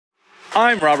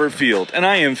I'm Robert Field, and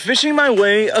I am fishing my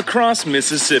way across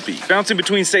Mississippi, bouncing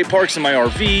between state parks in my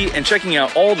RV and checking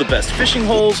out all the best fishing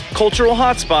holes, cultural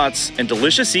hotspots, and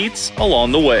delicious eats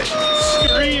along the way.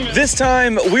 This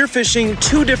time, we're fishing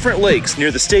 2 different lakes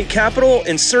near the state capitol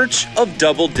in search of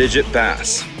double-digit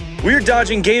bass. We're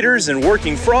dodging gators and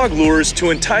working frog lures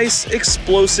to entice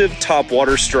explosive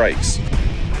topwater strikes.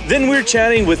 Then we're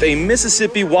chatting with a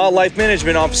Mississippi wildlife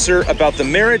management officer about the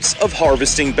merits of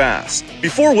harvesting bass,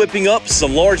 before whipping up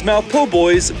some largemouth po'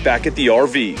 boys back at the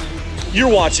RV.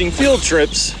 You're watching Field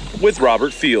Trips with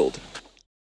Robert Field.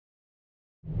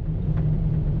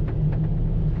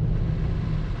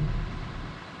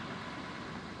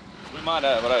 We might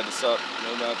have, but I had to stop.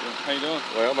 How you doing?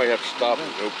 Well, I may have to stop and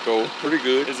go cold. Pretty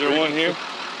good. Is there one here?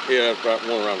 Yeah, there's about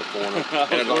one around the corner.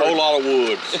 And a whole lot of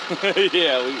woods.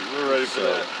 Yeah, we're ready for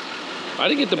that. I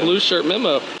didn't get the blue shirt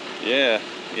memo. Yeah.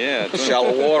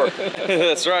 Shallow water.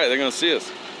 That's right, they're gonna see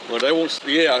us. Well, they won't,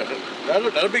 yeah,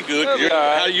 that'll be good.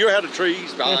 You're out of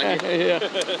trees behind you. Yeah.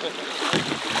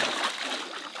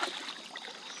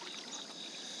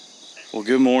 Well,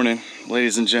 good morning,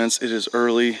 ladies and gents. It is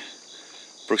early.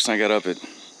 Brooks and I got up at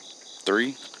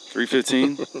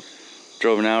 3:15.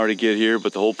 Drove an hour to get here,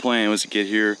 but the whole plan was to get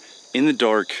here in the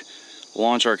dark,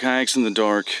 launch our kayaks in the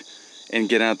dark, and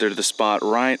get out there to the spot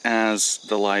right as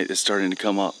the light is starting to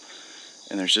come up.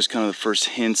 And there's just kind of the first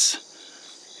hints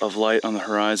of light on the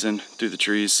horizon through the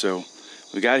trees. So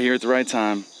we got here at the right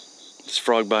time. This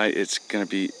frog bite, it's gonna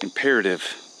be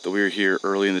imperative that we are here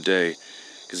early in the day,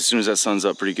 because as soon as that sun's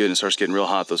up pretty good and it starts getting real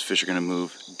hot, those fish are gonna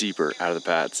move deeper out of the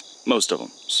pads, most of them.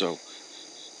 So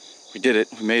we did it,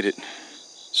 we made it.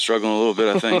 Struggling a little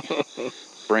bit, I think.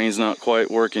 Brain's not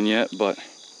quite working yet, but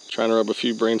Trying to rub a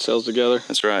few brain cells together.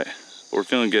 that's right. But we're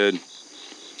feeling good.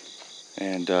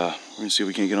 And we're gonna see if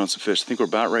we can get on some fish. I think we're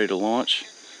about ready to launch.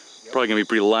 Probably gonna be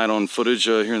pretty light on footage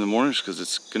here in the mornings because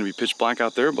it's gonna be pitch black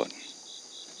out there, but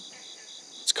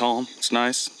it's calm, it's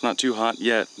nice, it's not too hot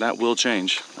yet. That will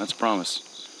change, that's a promise.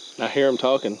 I hear them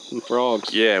talking, some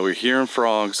frogs. Yeah, we're hearing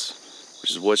frogs,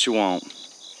 which is what you want.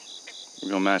 We're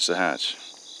gonna match the hatch.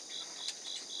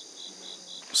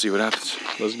 We'll see what happens.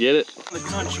 Let's get it. The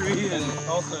country and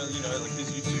also, you know, like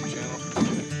his YouTube channel.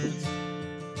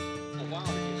 A while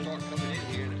you start coming in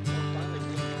here, and finally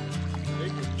they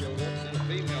just showed up, and a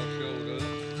female showed up.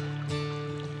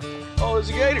 Oh, there's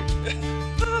a gator.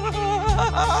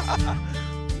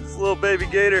 This little baby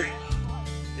gator.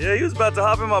 Yeah, he was about to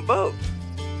hop in my boat.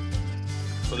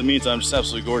 For the meantime, just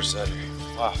absolutely gorgeous out here.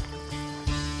 Wow.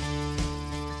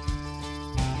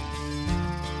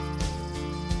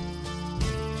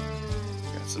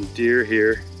 Some deer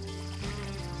here.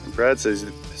 And Brad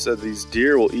said these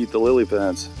deer will eat the lily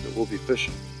pads that we'll be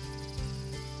fishing.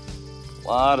 A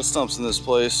lot of stumps in this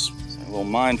place. A little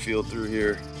minefield through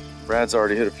here. Brad's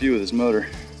already hit a few with his motor.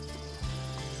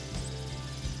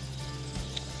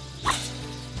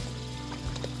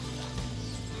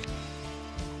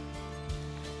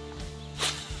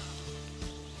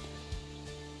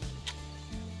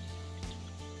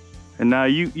 And now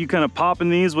you kind of popping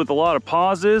these with a lot of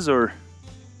pauses, or?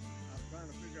 Trying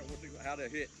to figure out how to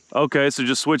hit. Okay, so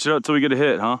just switch it up till we get a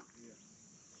hit, huh? Yeah.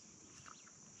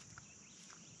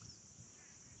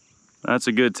 That's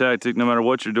a good tactic no matter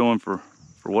what you're doing for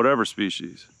whatever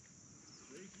species.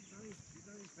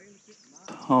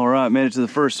 All right, made it to the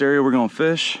first area we're gonna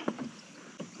fish.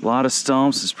 A lot of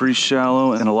stumps, it's pretty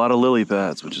shallow, and a lot of lily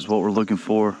pads, which is what we're looking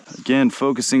for. Again,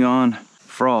 focusing on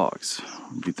frogs.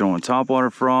 We'll be throwing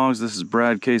topwater frogs. This is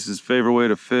Brad Case's favorite way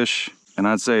to fish, and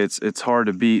I'd say it's hard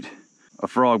to beat a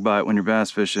frog bite when you're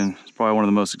bass fishing. It's probably one of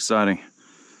the most exciting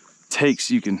takes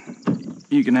you can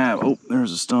have. Oh,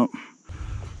 there's a stump.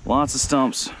 Lots of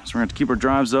stumps. So we're gonna have to keep our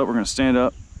drives up. We're gonna stand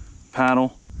up,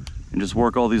 paddle, and just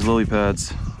work all these lily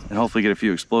pads and hopefully get a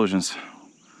few explosions.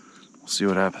 We'll see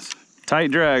what happens.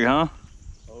 Tight drag, huh?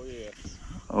 Oh yeah.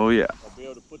 Oh yeah. I'll be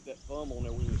able to put that thumb on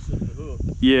there when you sit the hook.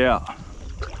 Yeah.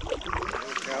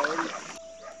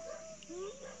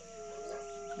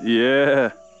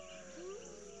 Yeah.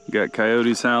 Got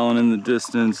coyotes howling in the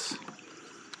distance.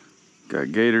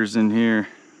 Got gators in here.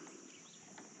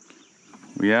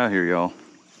 We out here, y'all.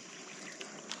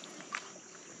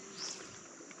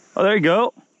 Oh, there you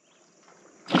go.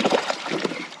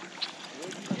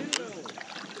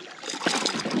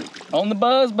 On the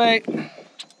buzz bait.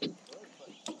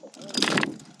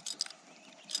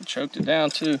 Choked it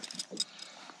down too.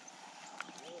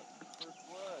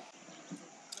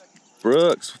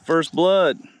 Brooks, first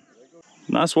blood.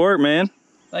 Nice work, man.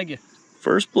 Thank you.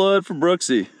 First blood for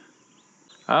Brooksy.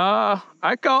 I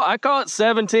call it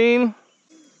 17.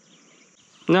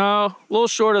 No, a little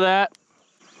short of that.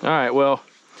 All right, well,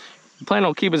 Plan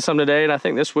on keeping some today, and I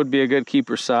think this would be a good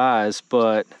keeper size,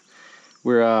 but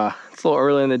we're it's a little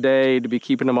early in the day to be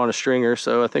keeping them on a stringer,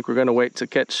 so I think we're gonna wait to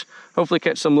hopefully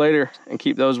catch some later and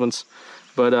keep those ones.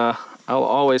 But I'll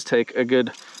always take a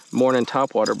good morning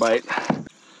topwater bite.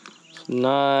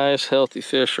 Nice healthy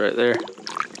fish right there.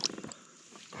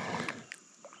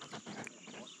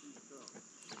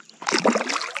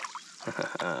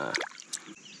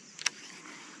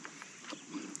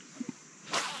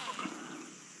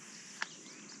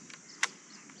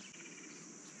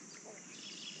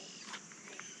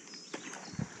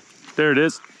 There it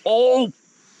is. Oh,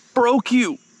 broke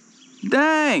you.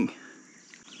 Dang.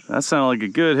 That sounded like a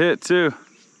good hit too.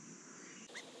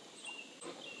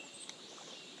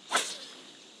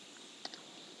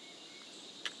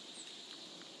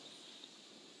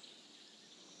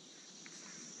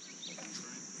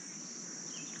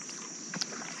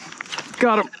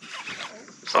 Got him.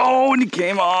 Oh, and he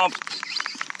came off.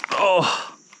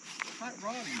 Oh. What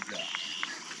rod you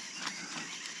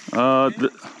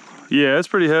got? Yeah, it's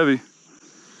pretty heavy.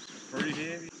 Pretty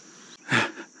heavy?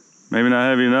 Maybe not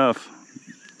heavy enough.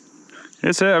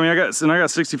 It's heavy. I mean, I got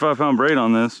 65-pound braid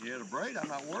on this. Yeah, the braid I'm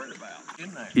not worried about,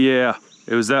 isn't there? Yeah,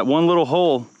 it was that one little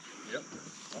hole. Yep.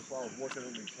 That's why I was working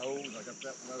on my toes. I got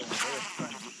that one right on the head trying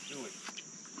to get to it.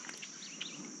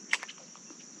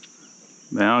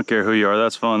 Man, I don't care who you are.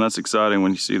 That's fun. That's exciting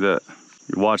when you see that.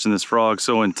 You're watching this frog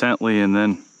so intently, and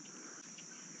then...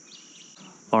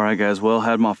 All right, guys. Well,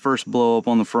 had my first blow up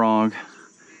on the frog.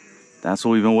 That's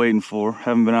what we've been waiting for.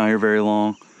 Haven't been out here very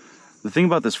long. The thing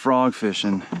about this frog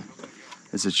fishing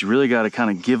is that you really got to kind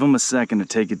of give them a second to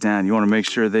take it down. You want to make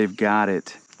sure they've got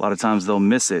it. A lot of times they'll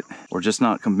miss it or just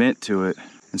not commit to it.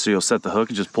 And so you'll set the hook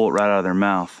and just pull it right out of their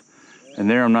mouth. And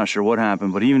there, I'm not sure what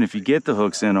happened, but even if you get the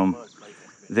hooks in them,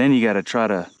 then you got to try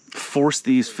to force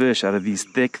these fish out of these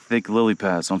thick lily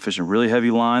pads. So I'm fishing really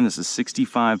heavy line. This is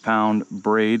 65-pound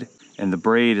braid, and the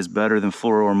braid is better than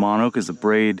fluoro or mono because the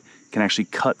braid can actually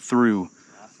cut through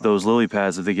those lily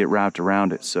pads if they get wrapped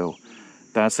around it. So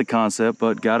that's the concept,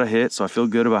 but got a hit, so I feel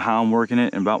good about how I'm working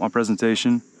it and about my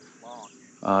presentation.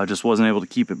 Just wasn't able to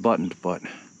keep it buttoned, but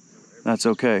that's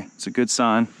okay. It's a good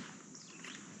sign.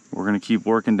 We're gonna keep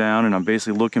working down, and I'm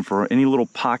basically looking for any little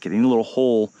pocket, any little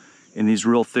hole in these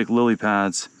real thick lily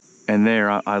pads. And there,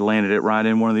 I landed it right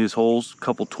in one of these holes,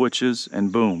 couple twitches,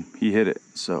 and boom, he hit it.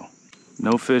 So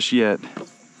no fish yet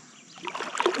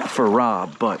for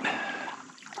Rob, but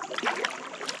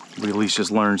we at least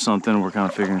just learned something. We're kind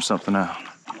of figuring something out.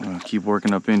 I'm gonna keep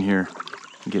working up in here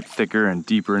and get thicker and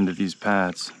deeper into these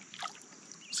pads.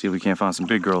 See if we can't find some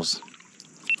big girls.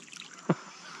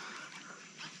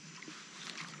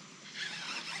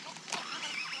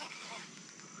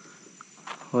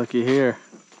 Looky here.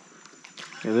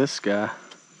 Look at this guy.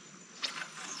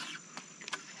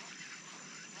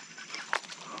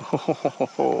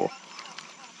 Oh.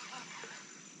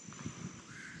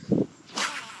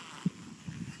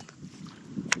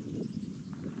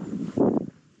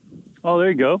 Oh, there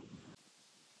you go.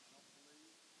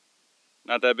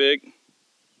 Not that big.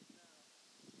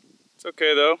 It's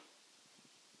okay though.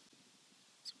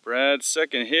 It's Brad's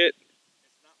second hit.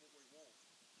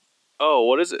 Oh,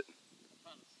 what is it?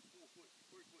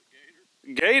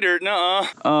 Gator? Nuh-uh.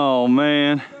 Oh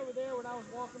man. Over there when I was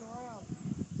walking around.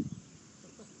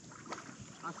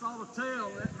 I saw the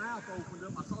tail, that mouth opened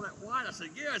up. I saw that white. I said,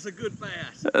 yeah, it's a good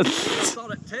bass. I saw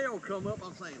that tail come up.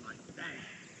 I'm saying, like, dang.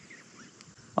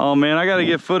 Oh man, I gotta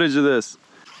get footage of this.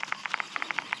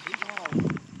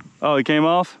 Oh, he came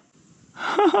off?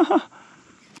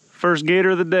 First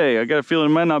gator of the day. I got a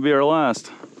feeling it might not be our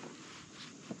last.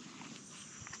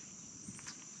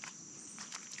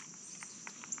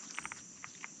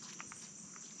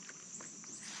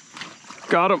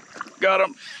 Got him, got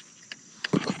him.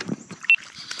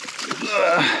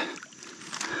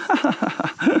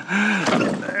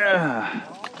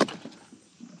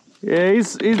 Yeah,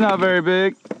 he's not very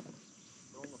big.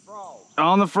 On the frog.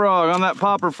 On the frog, on that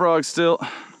popper frog still.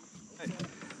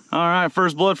 All right,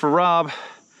 first blood for Rob.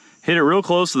 Hit it real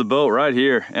close to the boat right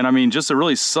here. And I mean, just a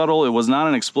really subtle, it was not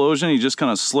an explosion. He just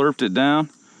kind of slurped it down.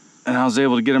 And I was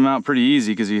able to get him out pretty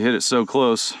easy because he hit it so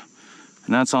close.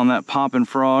 And that's on that popping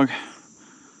frog.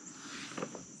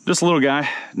 Just a little guy,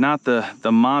 not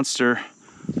the monster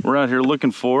we're out here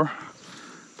looking for.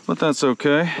 But that's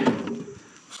okay.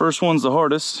 First one's the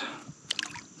hardest.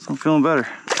 So I'm feeling better.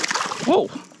 Whoa!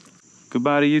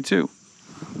 Goodbye to you too.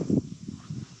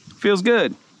 Feels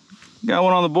good. Got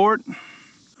one on the board.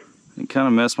 It kind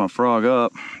of messed my frog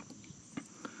up.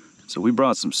 So we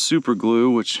brought some super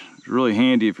glue, which is really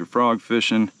handy if you're frog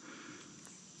fishing.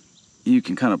 You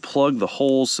can kind of plug the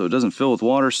holes so it doesn't fill with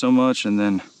water so much, and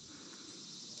then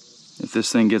if this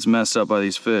thing gets messed up by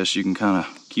these fish, you can kind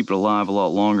of keep it alive a lot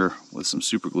longer with some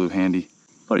super glue handy.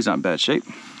 But he's not in bad shape.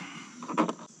 All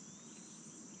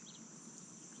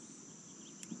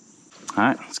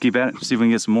right, let's keep at it, see if we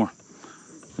can get some more.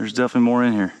 There's definitely more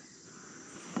in here.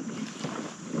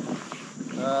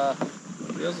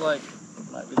 Feels like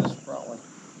might be this front one.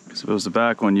 Because if it was the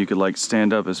back one, you could like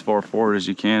stand up as far forward as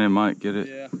you can and might get it.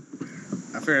 Yeah.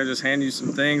 I figured I'd just hand you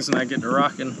some things and I get to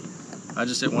rocking. I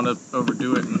just didn't want to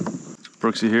overdo it. And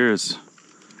Brooksy here is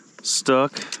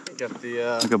stuck. got the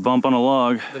like a bump on a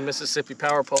log. The Mississippi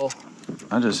power pole.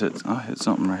 I hit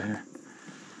something right here.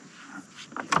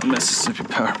 Mississippi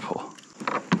power pole.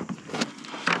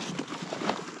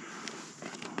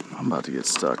 I'm about to get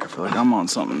stuck. I feel like I'm on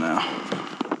something now.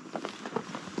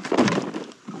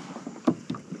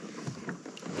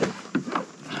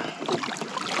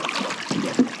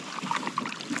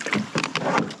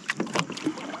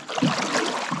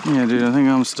 Yeah, dude, I think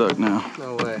I'm stuck now.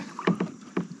 No way.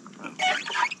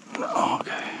 Oh,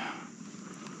 okay.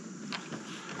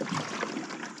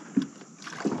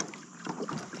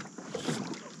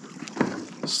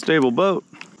 Stable boat.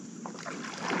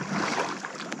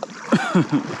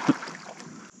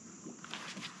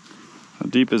 How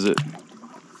deep is it?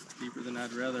 Deeper than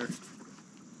I'd rather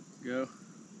go.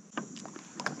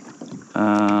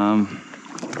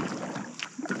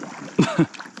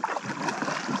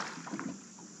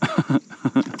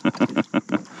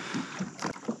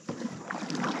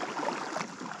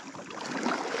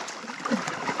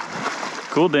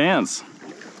 Cool dance.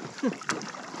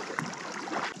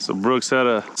 So Brooks had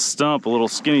a stump, a little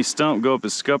skinny stump, go up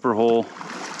his scupper hole.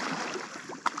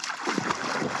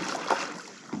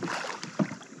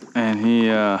 And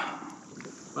he I'm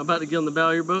about to get on the bow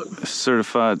of your boat.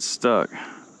 certified stuck.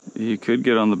 You could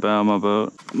get on the bow of my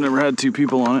boat. I've never had two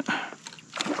people on it.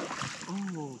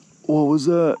 Oh. What was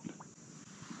that?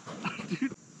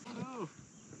 Dude, no.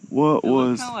 What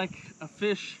was? Kind of like a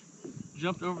fish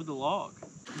jumped over the log.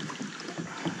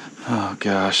 Oh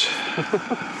gosh.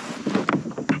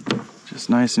 Just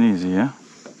nice and easy, yeah?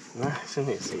 Nice and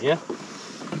easy, yeah.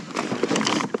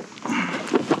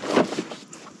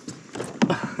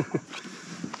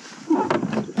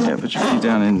 Yeah, put your feet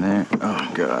down in there.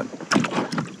 Oh god.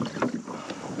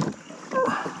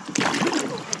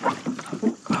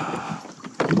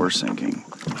 We're sinking.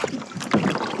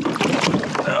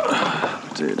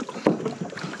 Dude.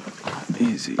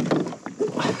 Easy.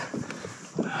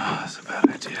 That's a bad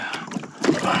idea.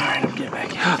 Alright, I'm getting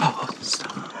back here. Oh,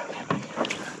 stop.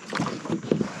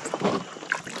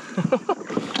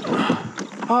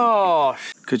 Oh,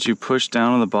 Could you push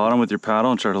down on the bottom with your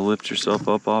paddle and try to lift yourself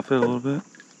up off it a little bit?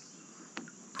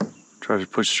 Try to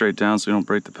push straight down so you don't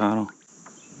break the paddle.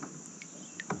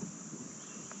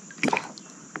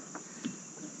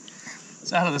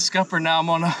 it's out of the scupper now. I'm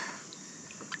on a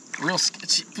real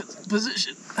sketchy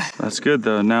position. That's good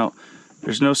though. Now,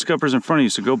 there's no scuppers in front of you,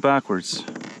 so go backwards.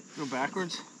 Go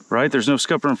backwards? Right? There's no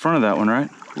scupper in front of that one, right?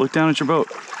 Look down at your boat.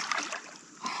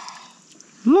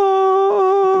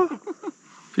 La!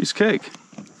 Piece of cake.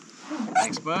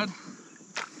 Thanks, bud.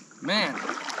 Man.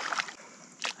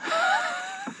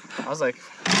 I was like,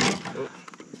 oh.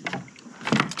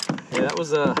 Yeah, that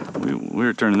was We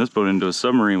were turning this boat into a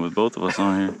submarine with both of us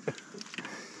on here.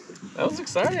 that was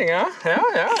exciting, huh?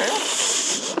 Yeah.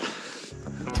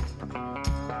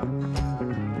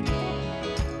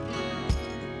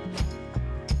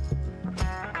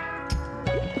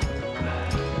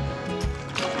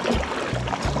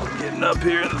 Getting up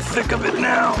here in the thick of it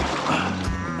now.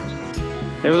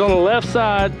 It was on the left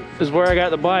side is where I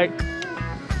got the bite.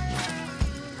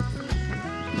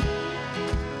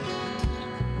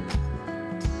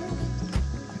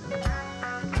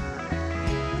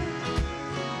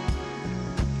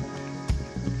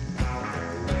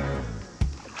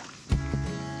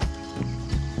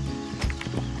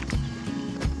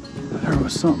 There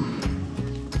was something.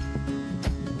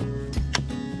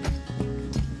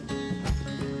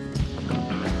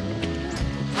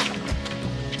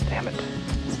 Damn it.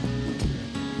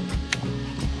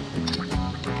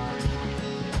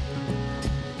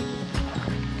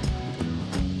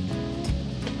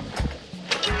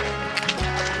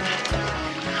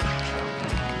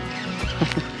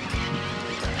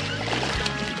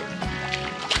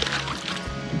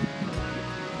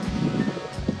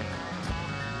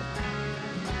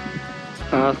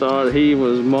 I thought he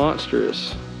was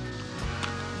monstrous.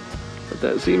 But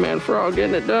that Z-Man frog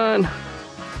getting it done.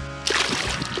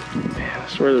 Man, I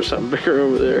swear there's something bigger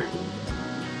over there.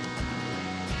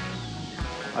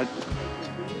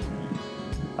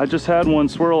 I just had one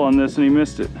swirl on this and he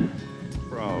missed it.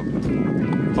 Frog.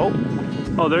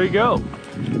 Oh, there you go.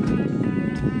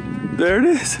 there it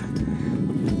is.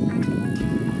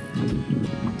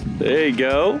 There you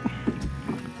go.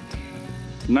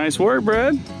 Nice work,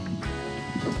 Brad.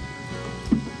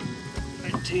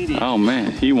 Oh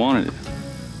man, he wanted it.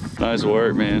 Nice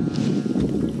work, man.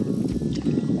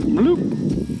 Bloop.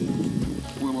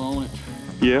 We're on it.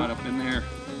 Yeah. Right up in there.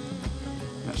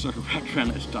 That sucker wrapped around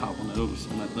that stop on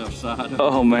that left side.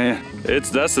 Oh man,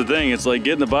 that's the thing. It's like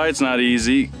getting the bites not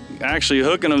easy. Actually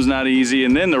hooking them's not easy,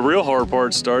 and then the real hard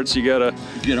part starts. You gotta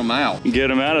get them out. Get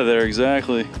them out of there,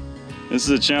 exactly. This is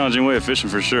a challenging way of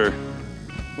fishing for sure.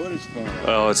 But it's fun.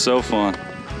 Oh, it's so fun.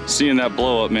 Seeing that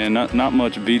blow up, man, not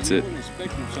much beats it. I wasn't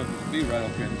expecting something to be right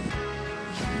up in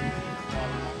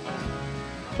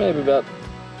Maybe about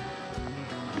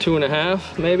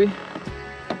 2.5, maybe.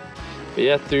 But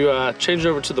yeah, change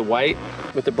over to the white.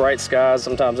 With the bright skies,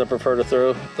 sometimes I prefer to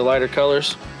throw the lighter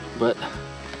colors, but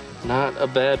not a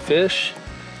bad fish.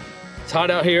 It's hot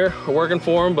out here, we're working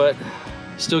for them, but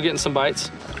still getting some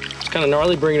bites. It's kind of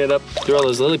gnarly bringing it up through all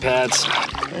those lily pads.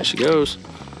 There she goes.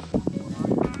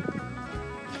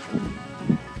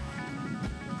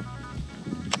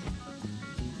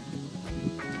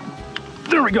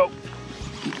 There we go.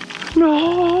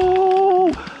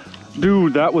 No!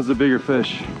 Dude, that was the bigger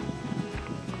fish.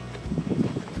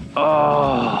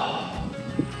 Oh.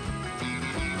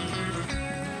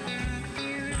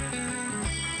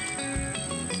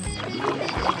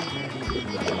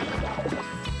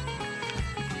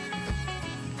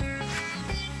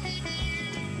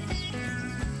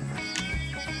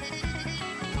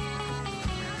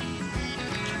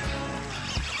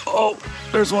 Oh,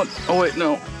 there's one. Oh wait,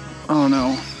 no. Oh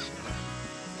no.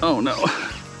 Oh no.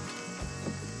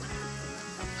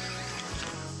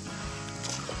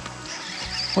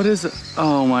 What is it?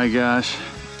 Oh my gosh.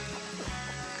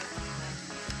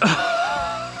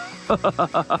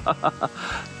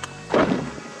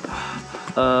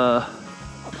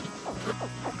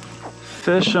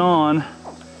 Fish on,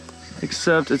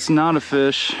 except it's not a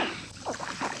fish.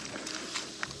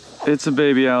 It's a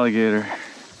baby alligator.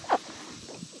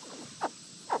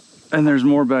 And there's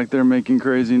more back there making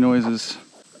crazy noises.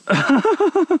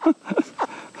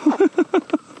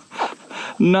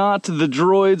 Not the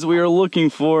droids we are looking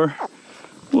for.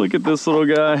 Look at this little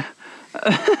guy.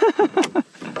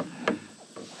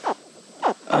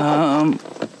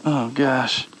 Oh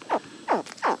gosh. I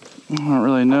don't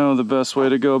really know the best way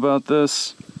to go about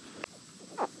this.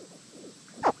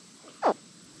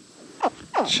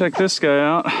 Check this guy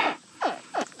out.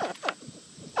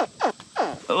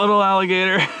 A little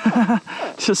alligator.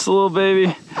 Just a little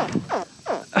baby.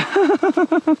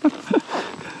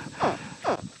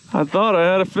 I thought I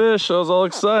had a fish. I was all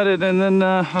excited, and then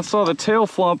I saw the tail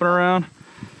flopping around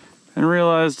and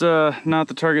realized not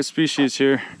the target species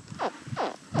here.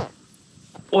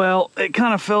 Well, it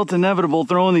kind of felt inevitable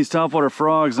throwing these topwater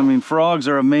frogs. I mean, frogs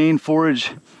are a main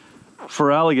forage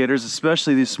for alligators,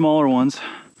 especially these smaller ones.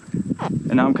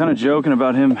 And I'm kind of joking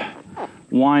about him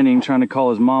whining, trying to call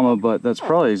his mama, but that's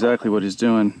probably exactly what he's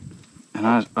doing.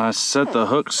 And I set the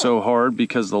hook so hard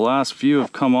because the last few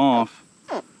have come off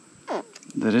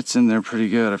that it's in there pretty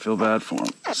good. I feel bad for him.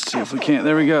 Let's see if we can't.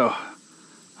 There we go.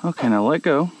 Okay, now let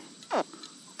go.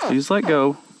 Please let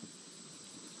go.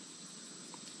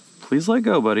 Please let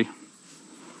go, buddy.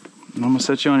 I'm gonna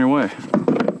set you on your way.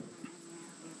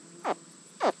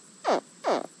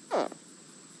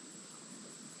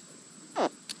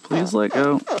 Please let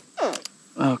go.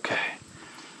 Okay.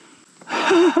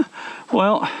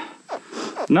 Well,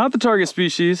 not the target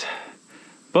species,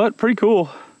 but pretty cool.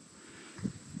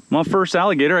 My first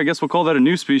alligator, I guess we'll call that a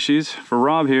new species for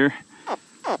Rob here.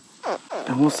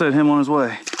 And we'll set him on his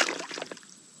way.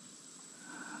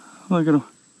 Look at him.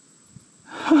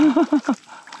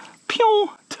 Pew!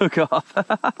 Took off.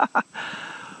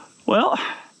 Well,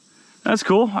 that's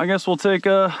cool. I guess we'll take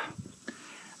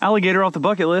alligator off the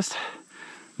bucket list.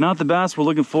 Not the bass we're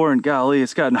looking for, and golly,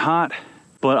 it's gotten hot.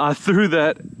 But I threw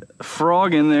that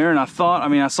frog in there, and I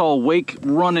saw a wake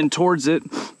running towards it.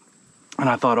 And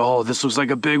I thought, oh, this looks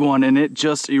like a big one, and it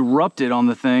just erupted on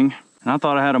the thing. And I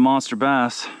thought I had a monster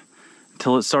bass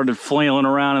until it started flailing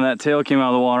around and that tail came out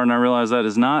of the water, and I realized that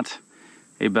is not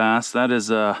a bass. That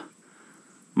is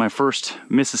my first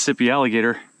Mississippi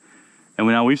alligator. And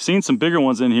now we've seen some bigger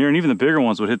ones in here, and even the bigger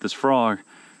ones would hit this frog,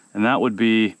 and that would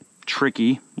be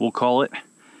tricky, we'll call it.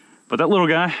 But that little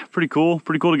guy, pretty cool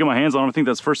to get my hands on him. I think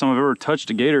that's the first time I've ever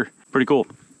touched a gator. Pretty cool.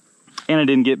 And I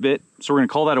didn't get bit, so we're gonna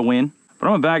call that a win. But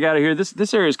I'm gonna back out of here.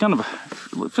 This area is kind of,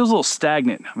 it feels a little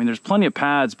stagnant. I mean, there's plenty of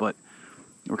pads, but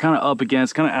we're kind of up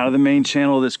against, kind of out of the main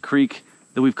channel of this creek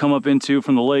that we've come up into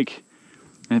from the lake.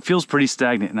 And it feels pretty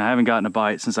stagnant, and I haven't gotten a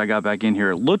bite since I got back in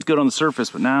here. It looked good on the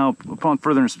surface, but now upon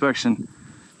further inspection,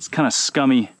 it's kind of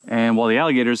scummy. And while the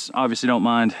alligators obviously don't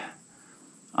mind,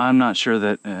 I'm not sure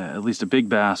that at least a big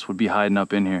bass would be hiding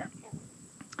up in here.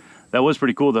 That was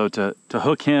pretty cool though, to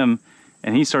hook him,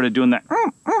 and he started doing that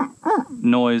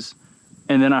noise.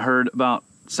 And then I heard about,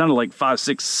 sounded like 5,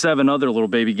 6, 7 other little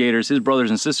baby gators. His brothers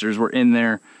and sisters were in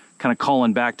there kind of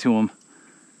calling back to him.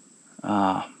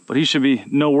 But he should be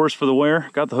no worse for the wear.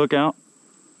 Got the hook out.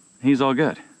 He's all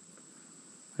good.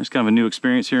 It's kind of a new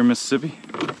experience here in Mississippi.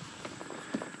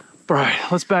 All right,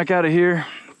 let's back out of here.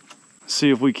 See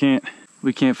if we can't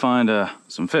find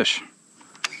some fish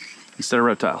instead of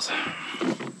reptiles.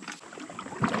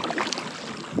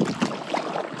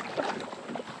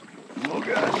 Oh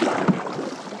God.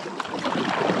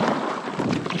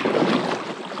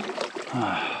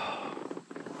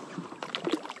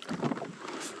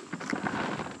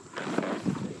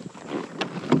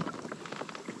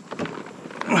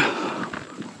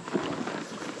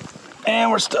 And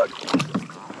we're stuck.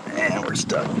 And we're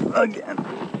stuck again.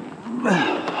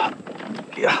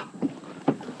 Yeah.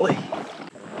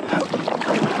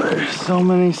 There's so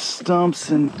many stumps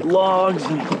and logs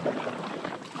and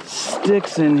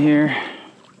sticks in here.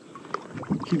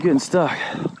 Keep getting stuck.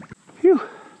 Phew.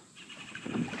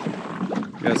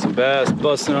 Got some bass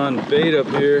busting on bait up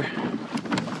here.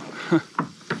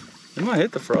 They might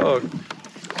hit the frog.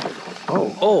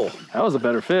 Oh, That was a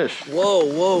better fish. whoa,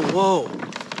 whoa, whoa.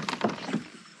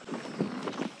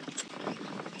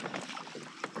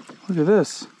 Look at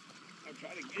this. I'm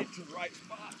trying to get to the right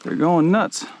spot. They're going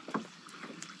nuts.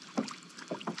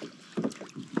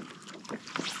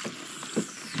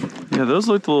 Yeah, those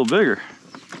looked a little bigger.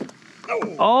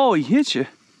 Oh, he hit you.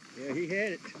 Yeah, he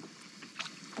had it.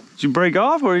 Did you break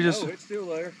off, or you Oh, it's still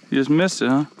there. just missed it,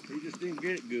 huh? He just didn't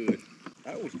get it good.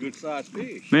 That was a good sized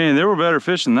fish. Man, there were better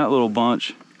fish than that little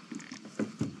bunch.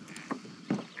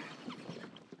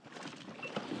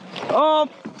 Oh,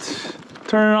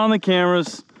 turning on the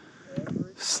cameras.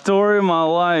 Story of my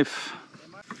life.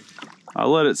 I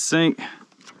let it sink.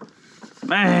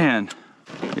 Man.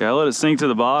 Yeah, I let it sink to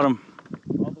the bottom.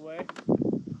 All the way?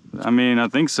 I mean, I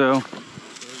think so.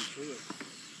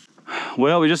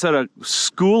 Well, we just had a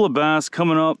school of bass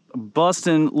coming up,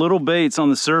 busting little baits on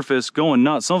the surface, going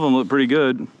nuts. Some of them look pretty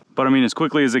good. But I mean, as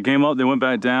quickly as they came up, they went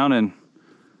back down, and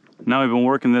now we've been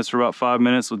working this for about 5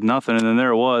 minutes with nothing, and then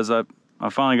there it was. I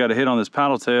finally got a hit on this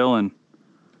paddle tail, and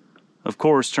of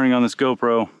course, turning on this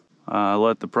GoPro, I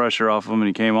let the pressure off of him and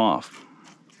he came off.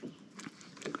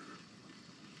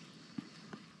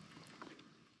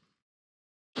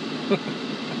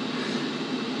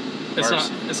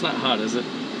 It's not hot, is it?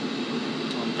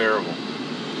 Unbearable.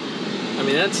 I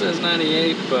mean, that says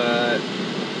 98, but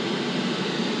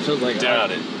it feels like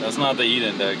Doubt it. That's not the heat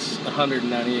index.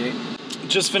 198.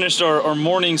 Just finished our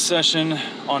morning session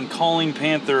on Calling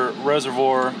Panther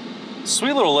Reservoir.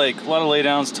 Sweet little lake, a lot of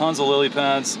laydowns, tons of lily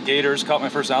pads, gators. Caught my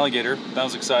first alligator. That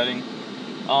was exciting.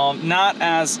 Not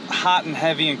as hot and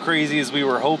heavy and crazy as we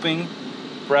were hoping.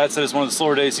 Brad said it's one of the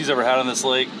slower days he's ever had on this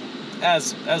lake,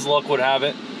 as luck would have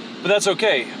it. But that's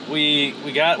okay. We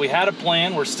had a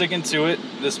plan. We're sticking to it.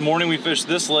 This morning we fished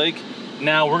this lake.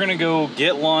 Now we're gonna go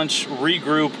get lunch,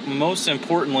 regroup. Most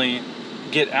importantly,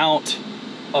 get out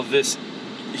of this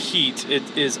heat.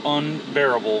 It is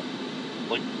unbearable.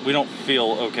 Like, we don't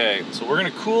feel okay. So we're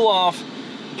gonna cool off,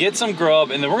 get some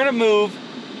grub, and then we're gonna move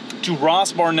to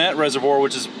Ross Barnett Reservoir,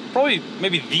 which is probably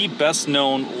maybe the best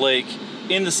known lake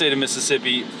in the state of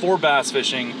Mississippi for bass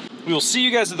fishing. We will see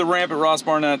you guys at the ramp at Ross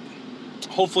Barnett.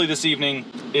 Hopefully this evening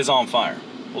is on fire.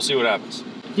 We'll see what happens.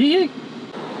 Yeah.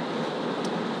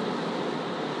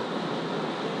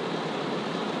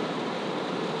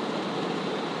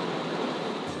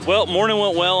 Well, morning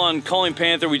went well on Calling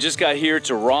Panther. We just got here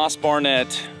to Ross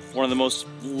Barnett, one of the most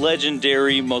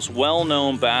legendary, most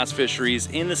well-known bass fisheries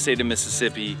in the state of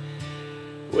Mississippi.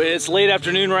 It's late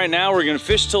afternoon right now. We're gonna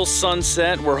fish till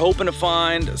sunset. We're hoping to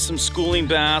find some schooling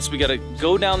bass. We gotta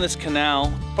go down this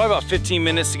canal, probably about 15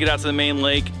 minutes to get out to the main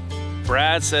lake.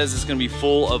 Brad says it's gonna be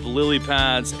full of lily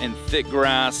pads and thick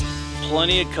grass,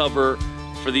 plenty of cover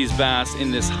for these bass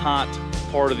in this hot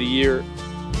part of the year.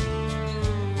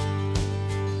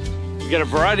 We got a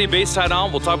variety of baits tied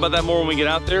on. We'll talk about that more when we get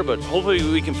out there, but hopefully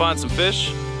we can find some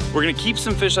fish. We're gonna keep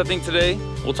some fish, I think, today.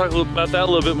 We'll talk about that a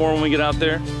little bit more when we get out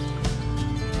there.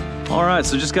 All right,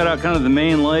 so just got out kind of the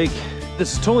main lake.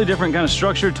 This is totally different kind of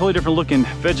structure, totally different looking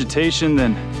vegetation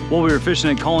than what we were fishing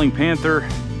at Calling Panther.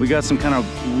 We got some kind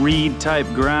of reed type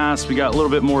grass. We got a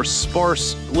little bit more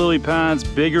sparse lily pads,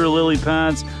 bigger lily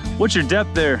pads. What's your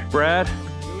depth there, Brad?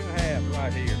 2.5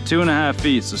 right here. 2.5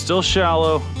 feet, so still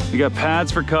shallow. We got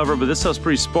pads for cover, but this stuff's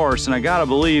pretty sparse, and I gotta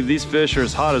believe these fish are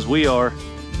as hot as we are.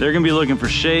 They're gonna be looking for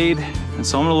shade, and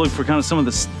so I'm gonna look for kind of some of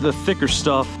the thicker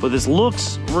stuff, but this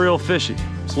looks real fishy.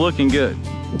 It's looking good.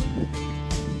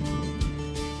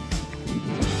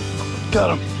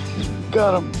 Got him,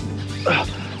 got him.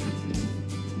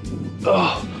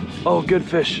 Oh, good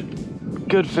fish,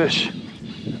 good fish.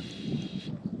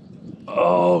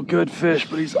 Oh, good fish,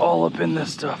 but he's all up in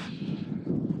this stuff.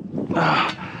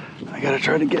 I gotta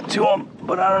try to get to him,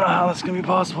 but I don't know how that's gonna be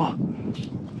possible.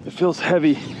 It feels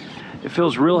heavy. It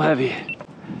feels real heavy.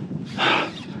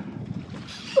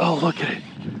 Oh, look at it.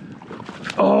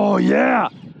 Oh, yeah.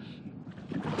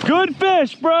 Good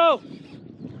fish, bro.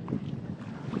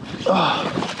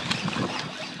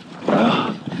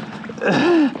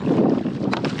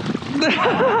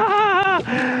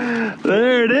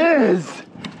 There it is.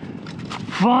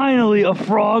 Finally, a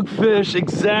frogfish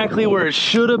exactly where it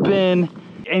should have been.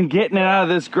 And getting it out of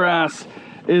this grass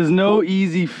is no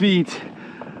easy feat.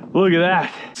 Look at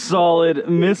that. Solid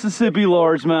Mississippi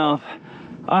largemouth.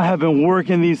 I have been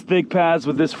working these thick pads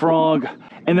with this frog,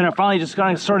 and then I finally just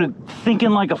kind of started thinking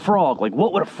like a frog. Like,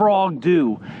 what would a frog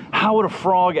do? How would a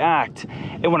frog act?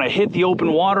 And when I hit the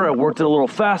open water, I worked it a little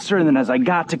faster, and then as I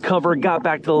got to cover, got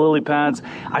back to the lily pads,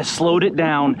 I slowed it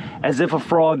down as if a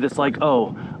frog that's like,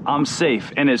 oh, I'm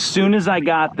safe. And as soon as I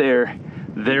got there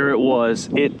it was.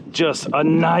 It just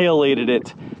annihilated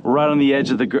it right on the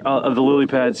edge of the lily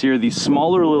pads here, these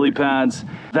smaller lily pads.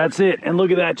 That's it. And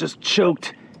look at that, just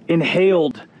choked,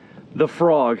 inhaled the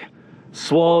frog,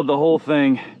 swallowed the whole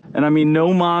thing. And I mean,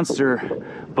 no monster,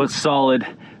 but solid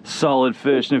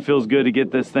fish. And it feels good to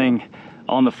get this thing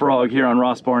on the frog here on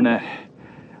Ross Barnett.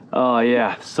 Oh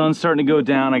yeah, sun's starting to go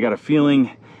down. I got a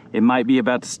feeling it might be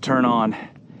about to turn on.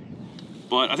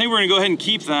 But I think we're gonna go ahead and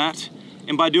keep that.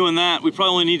 And by doing that, we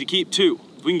probably only need to keep 2.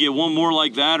 If we can get one more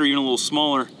like that or even a little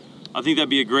smaller, I think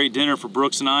that'd be a great dinner for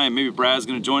Brooks and I, and maybe Brad's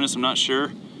gonna join us, I'm not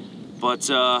sure. But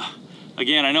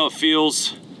again, I know it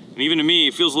feels, and even to me,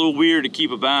 it feels a little weird to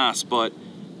keep a bass, but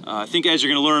I think as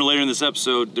you're gonna learn later in this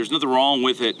episode, there's nothing wrong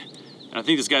with it. And I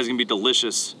think this guy's gonna be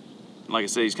delicious. And like I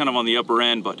said, he's kind of on the upper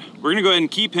end, but we're gonna go ahead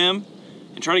and keep him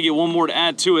and try to get one more to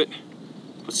add to it.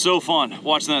 But so fun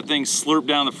watching that thing slurp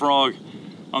down the frog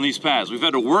on these pads. We've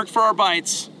had to work for our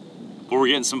bites, but we're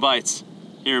getting some bites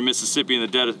here in Mississippi in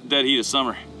the dead heat of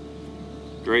summer.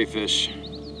 Great fish.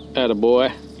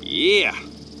 Attaboy. Yeah.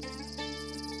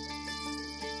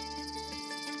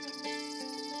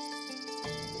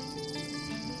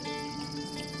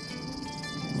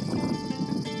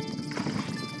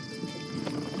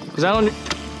 Is that on? I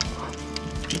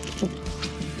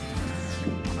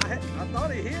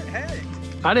thought he had it.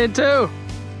 I did too.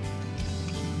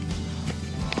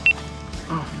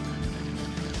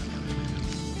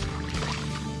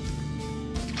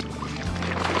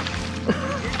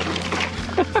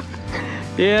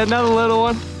 Yeah, another little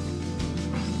one.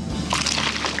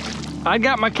 I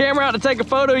got my camera out to take a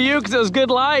photo of you because it was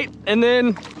good light, and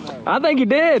then I think you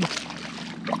did.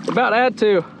 About had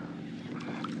to.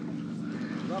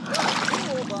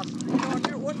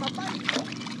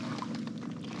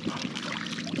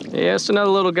 Yeah, it's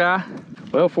another little guy.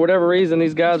 Well, for whatever reason,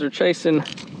 these guys are chasing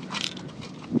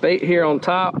bait here on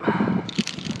top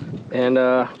and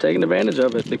taking advantage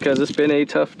of it because it's been a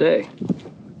tough day.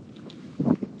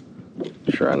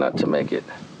 Try not to make it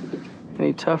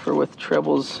any tougher with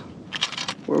trebles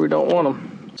where we don't want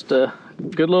them. Just a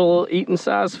good little eating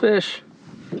size fish.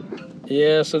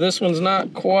 Yeah, so this one's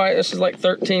not quite, this is like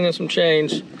 13 and some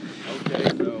change. Okay,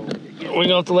 so We're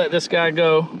gonna have to let this guy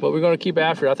go, but we're gonna keep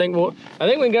after it. I think we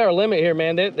can get our limit here,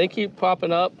 man. They keep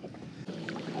popping up.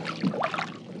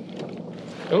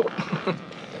 Oh.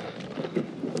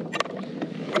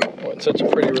 Oh, it's such a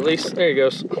pretty release. There he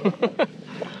goes.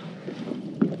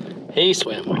 He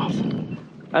swam off.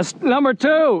 That's number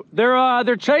 2.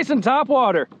 They're chasing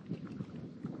topwater.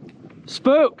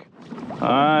 Spook. All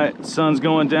right, sun's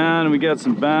going down and we got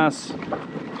some bass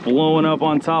blowing up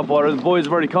on topwater. The boys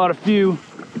have already caught a few.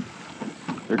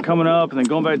 They're coming up and then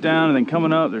going back down and then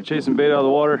coming up. They're chasing bait out of the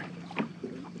water.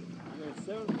 I'm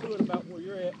 7 to it about where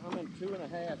you're at. I'm in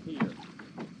 2.5 here.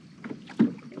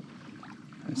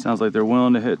 It sounds like they're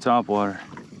willing to hit topwater.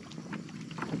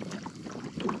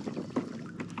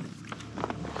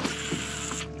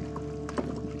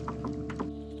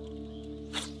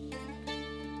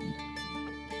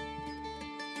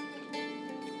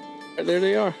 There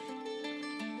they are.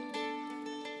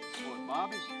 What,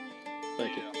 Bobby's?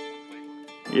 Thank you.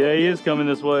 Yeah, he is coming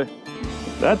this way.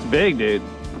 That's big, dude.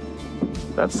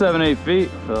 That's 7-8 feet,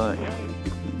 I feel like.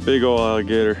 Big old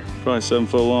alligator, probably 7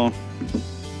 foot long.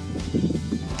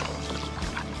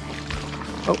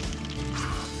 Oh.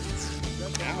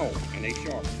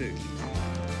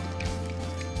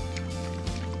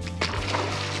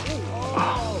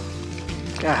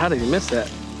 God, how did you miss that?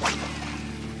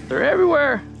 They're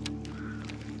everywhere.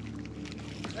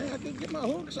 Hey, I couldn't get my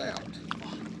hooks out.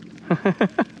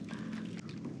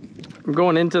 I'm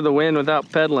going into the wind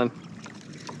without pedaling.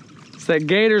 It's that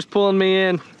gator's pulling me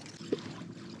in.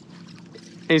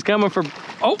 He's coming for,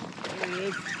 oh! There he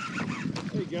is.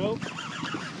 There you go.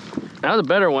 That was a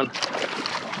better one.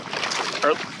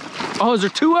 Oh, is there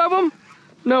two of them?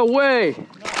 No way.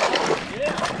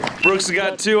 Brooks has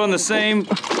got two on the same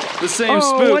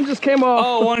spook. One just came off.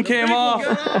 Oh, one came off.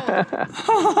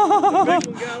 The big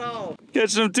one got off.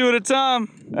 Catching them two at a time.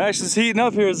 Action's heating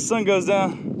up here as the sun goes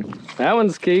down. That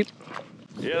one's keep.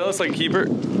 Yeah, that looks like a keeper.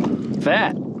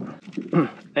 Fat.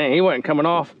 Dang, he wasn't coming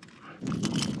off.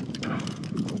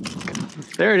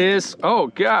 There it is. Oh,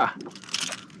 God.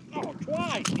 Oh,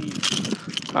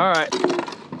 twice. All right.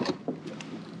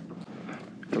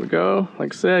 There we go.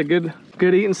 Like I said, good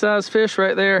eating size fish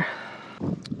right there.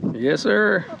 Yes,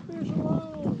 sir.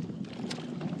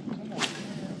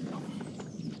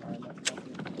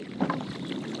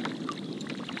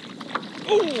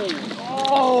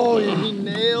 Oh, he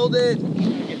nailed it.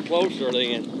 Get closer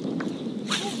then.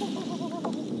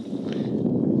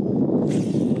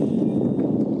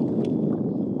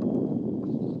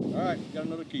 All right, got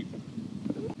another keeper.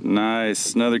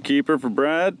 Nice, another keeper for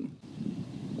Brad.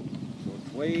 So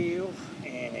 12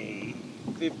 and a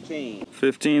 15.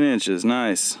 15 inches,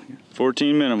 nice.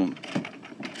 14 minimum.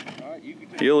 All right, you can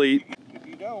do it. He'll eat. If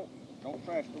you don't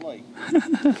trash the lake.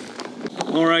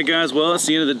 All right, guys, well, it's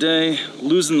the end of the day.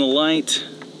 Losing the light.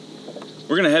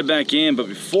 We're gonna head back in, but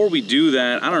before we do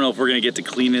that, I don't know if we're gonna get to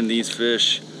cleaning these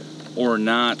fish or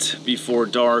not before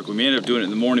dark. We may end up doing it in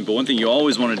the morning, but one thing you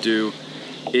always wanna do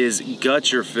is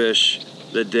gut your fish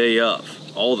the day of.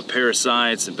 All the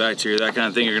parasites and bacteria, that kind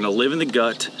of thing, are gonna live in the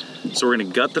gut. So we're gonna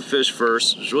gut the fish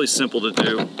first. It's really simple to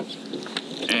do.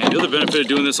 And the other benefit of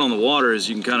doing this on the water is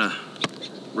you can kind of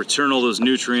return all those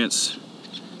nutrients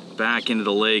back into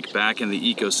the lake, back in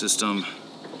the ecosystem.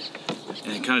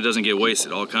 And it kind of doesn't get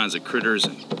wasted. All kinds of critters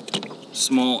and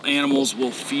small animals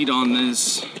will feed on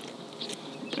this.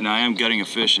 And I am gutting a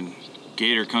fish in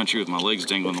gator country with my legs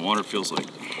dangling in the water. Feels like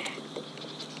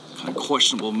kind of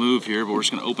questionable move here, but we're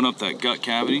just gonna open up that gut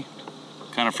cavity,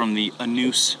 kind of from the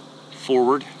anus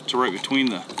forward to right between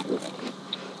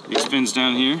these fins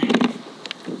down here.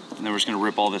 And then we're just gonna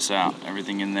rip all this out,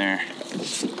 everything in there.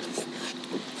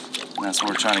 And that's what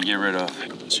we're trying to get rid of.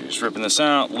 So you're just ripping this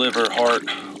out, liver, heart,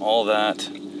 all that.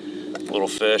 Little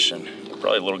fish and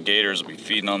probably little gators will be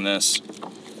feeding on this.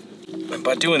 And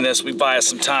by doing this, we buy us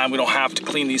some time. We don't have to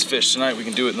clean these fish tonight. We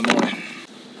can do it in the morning.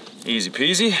 Easy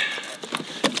peasy.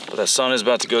 But that sun is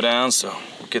about to go down, so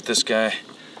we'll get this guy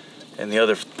and the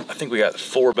other, I think we got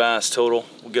 4 bass total.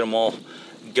 We'll get them all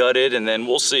gutted, and then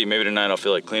we'll see. Maybe tonight I'll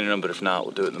feel like cleaning them, but if not,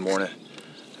 we'll do it in the morning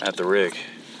at the rig.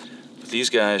 But these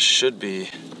guys should be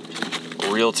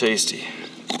real tasty.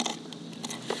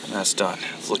 And that's done.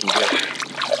 It's looking good.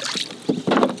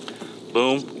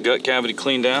 Boom, gut cavity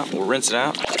cleaned out. We'll rinse it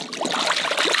out.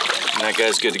 And that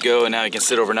guy's good to go, and now he can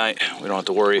sit overnight. We don't have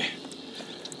to worry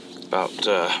about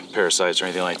parasites or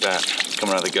anything like that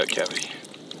coming out of the gut cavity.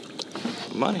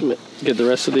 Money. Get the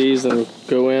rest of these and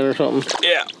go in or something?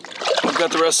 Yeah, I've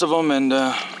got the rest of them, and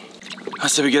I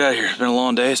said we get out of here. It's been a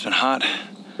long day, it's been hot.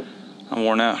 I'm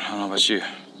worn out, I don't know about you.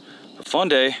 But fun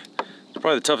day. It's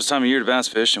probably the toughest time of year to bass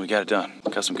fish, and we got it done.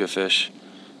 Got some good fish.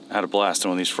 I had a blast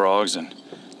on these frogs and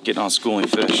getting on schooling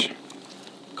fish.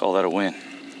 Call that a win.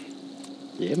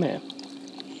 Yeah, man.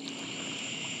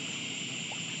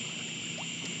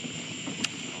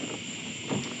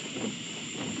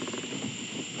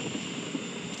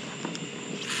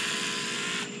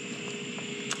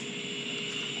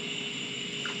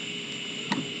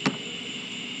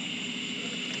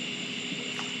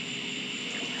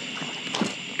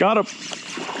 Got him.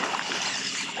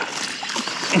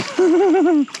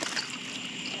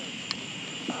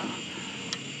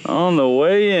 On the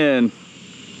way in.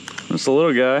 Just a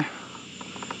little guy.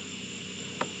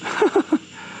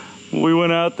 We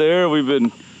went out there, we've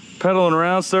been pedaling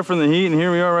around, suffering the heat, and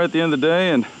here we are right at the end of the day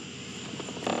and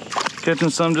catching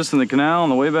some just in the canal on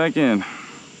the way back in.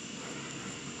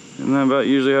 Isn't that about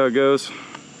usually how it goes?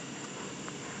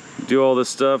 Do all this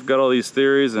stuff, got all these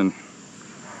theories, and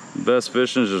the best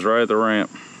fishing is just right at the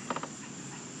ramp.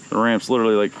 The ramp's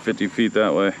literally like 50 feet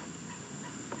that way.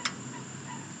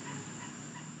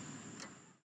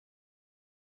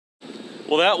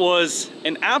 Well, that was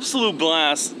an absolute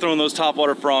blast throwing those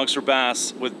topwater frogs for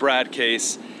bass with Brad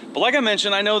Case. But like I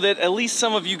mentioned, I know that at least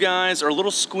some of you guys are a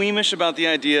little squeamish about the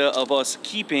idea of us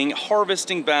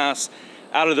harvesting bass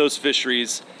out of those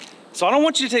fisheries. So I don't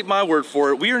want you to take my word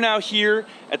for it. We are now here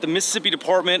at the Mississippi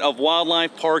Department of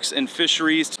Wildlife, Parks, and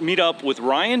Fisheries to meet up with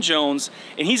Ryan Jones,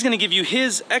 and he's gonna give you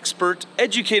his expert,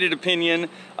 educated opinion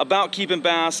about keeping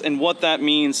bass and what that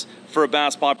means for a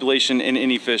bass population in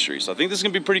any fishery. So I think this is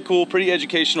gonna be pretty cool, pretty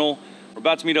educational. We're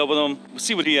about to meet up with him. We'll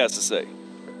see what he has to say.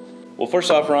 Well,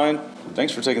 first off, Ryan,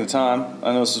 thanks for taking the time.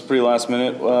 I know this is pretty last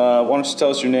minute. Why don't you tell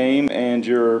us your name and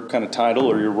your kind of title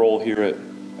or your role here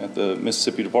at the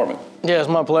Mississippi Department? Yeah, it's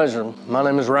my pleasure. My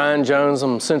name is Ryan Jones.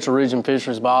 I'm a Central Region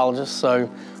Fisheries Biologist, so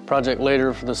project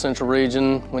leader for the Central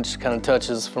Region, which kind of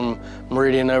touches from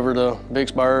Meridian over to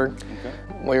Vicksburg. Okay.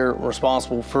 We're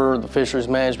responsible for the fisheries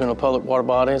management of public water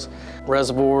bodies,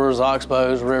 reservoirs,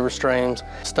 oxbows, river streams,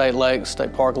 state lakes,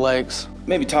 state park lakes.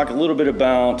 Maybe talk a little bit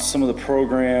about some of the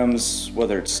programs,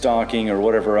 whether it's stocking or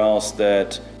whatever else,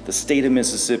 that the state of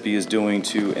Mississippi is doing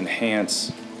to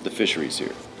enhance the fisheries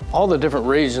here. All the different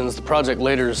regions, the project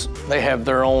leaders, they have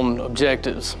their own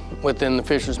objectives within the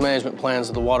fisheries management plans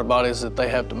of the water bodies that they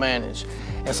have to manage.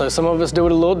 And so some of us do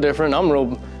it a little different. I'm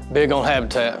real big on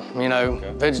habitat, you know,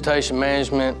 okay. Vegetation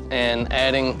management and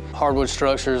adding hardwood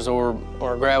structures or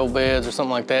gravel beds or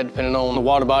something like that, depending on the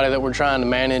water body that we're trying to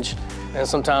manage. And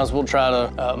sometimes we'll try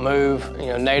to move, you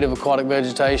know, native aquatic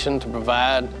vegetation to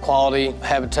provide quality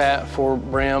habitat for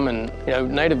brim. And, you know,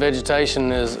 native vegetation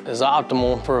is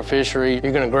optimal for a fishery.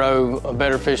 You're gonna grow a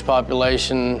better fish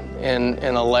population in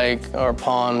a lake or a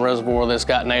pond reservoir that's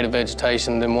got native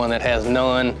vegetation than one that has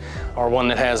none or one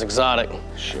that has exotic,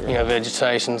 sure. You know,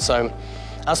 vegetation. So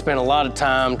I spent a lot of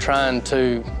time trying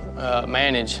to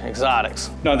manage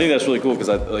exotics. No, I think that's really cool because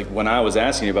like when I was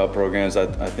asking about programs, I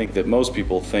think that most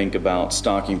people think about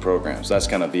stocking programs. That's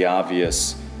kind of the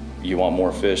obvious. You want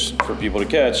more fish for people to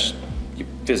catch, you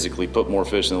physically put more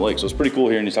fish in the lake. So it's pretty cool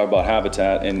here, and you talk about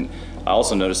habitat. And I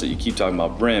also noticed that you keep talking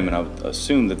about brim, and I would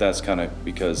assume that that's kind of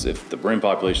because if the brim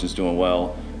population is doing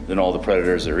well, then all the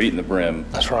predators that are eating the brim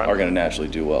are going to naturally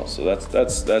do well. So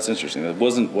that's interesting. That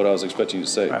wasn't what I was expecting you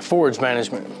to say. Right, forage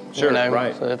management. Sure, you know?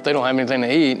 Right. So if they don't have anything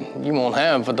to eat, you won't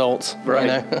have adults. Right, you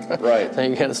know? Right. So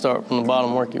you got to start from the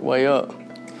bottom, work your way up.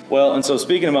 Well, and so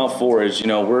speaking about forage, you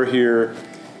know, we're here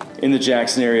in the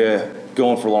Jackson area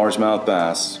going for largemouth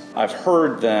bass. I've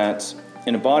heard that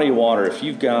in a body of water, if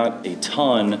you've got a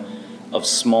ton of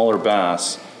smaller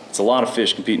bass, it's a lot of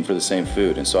fish competing for the same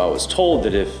food. And so I was told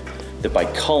that by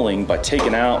culling, by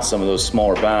taking out some of those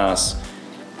smaller bass,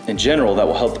 in general, that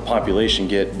will help the population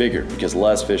get bigger because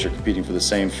less fish are competing for the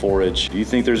same forage. Do you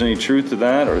think there's any truth to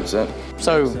that, or does that make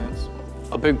sense?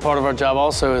 A big part of our job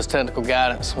also is technical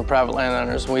guidance with private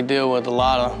landowners. We deal with a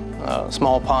lot of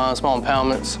small ponds, small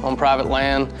impoundments on private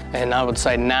land, and I would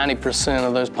say 90%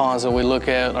 of those ponds that we look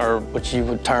at are what you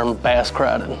would term bass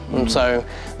crowded. Mm-hmm. And so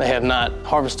they have not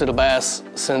harvested a bass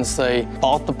since they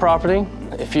bought the property.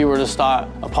 If you were to stock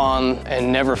a pond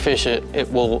and never fish it,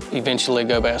 it will eventually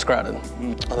go bass crowded.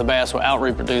 Mm-hmm. The bass will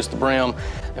out-reproduce the brim,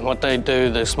 and what they do,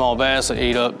 the small bass, they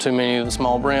eat up too many of the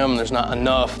small brim. There's not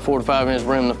enough 4 to 5 inch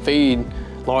brim to feed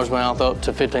largemouth up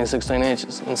to 15, 16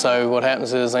 inches. And so what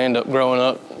happens is they end up growing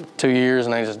up 2 years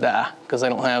and they just die because they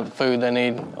don't have the food they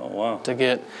need to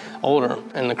get older.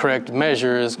 And the correct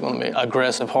measure is going to be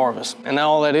aggressive harvest. And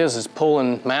now all that is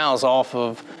pulling mouths off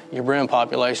of your brim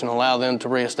population, allow them to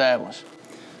reestablish.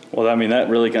 Well, I mean, that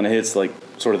really kind of hits like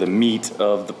sort of the meat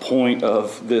of the point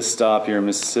of this stop here in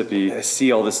Mississippi. I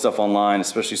see all this stuff online,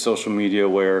 especially social media,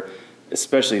 where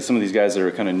especially some of these guys that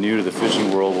are kind of new to the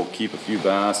fishing world will keep a few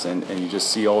bass and you just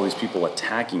see all these people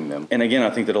attacking them. And again, I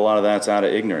think that a lot of that's out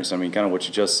of ignorance. I mean, kind of what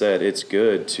you just said, it's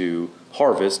good to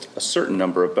harvest a certain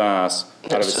number of bass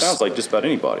out of it sounds like just about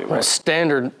any body of water.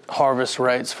 Standard harvest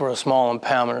rates for a small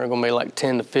impoundment are going to be like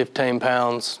 10 to 15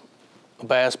 pounds of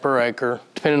bass per acre.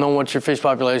 Depending on what your fish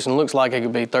population looks like, it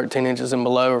could be 13 inches and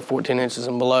below or 14 inches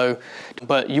and below.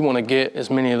 But you want to get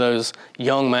as many of those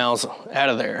young mouths out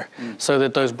of there so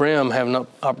that those brim have an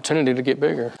opportunity to get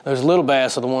bigger. Those little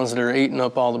bass are the ones that are eating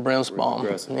up all the brim spawn,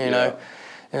 you know.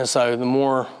 And so the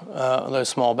more those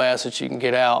small bass that you can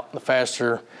get out, the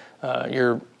faster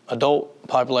your adult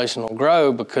population will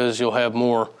grow because you'll have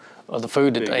more of the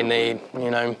food that they need, you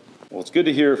know. Well, it's good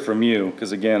to hear it from you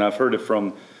because, again, I've heard it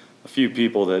from a few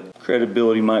people that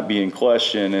credibility might be in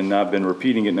question, and I've been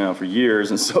repeating it now for years,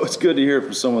 and so it's good to hear it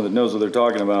from someone that knows what they're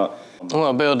talking about.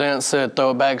 Well, Bill Dance said throw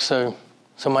it back so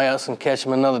somebody else can catch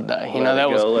them another day. You know, that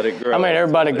was, let it grow. I mean,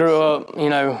 everybody grew up, you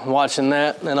know, watching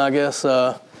that, and I guess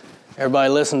everybody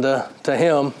listened to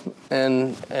him,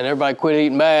 and everybody quit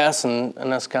eating bass, and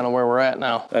that's kind of where we're at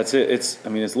now. That's it. I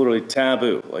mean, it's literally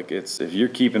taboo. Like, if you're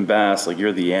keeping bass, like,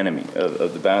 you're the enemy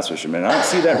of the bass fishermen. And I don't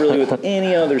see that really with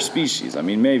any other species. I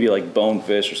mean, maybe like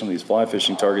bonefish or some of these fly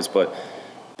fishing targets, but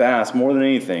bass more than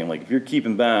anything. Like if you're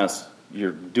keeping bass,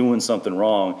 you're doing something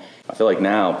wrong. I feel like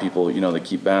now people, you know, they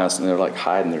keep bass and they're like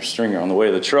hiding their stringer on the way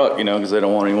to the truck, you know, because they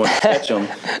don't want anyone to catch them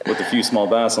with a few small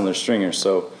bass on their stringer.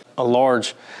 So a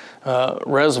large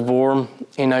reservoir,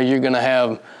 you know, you're going to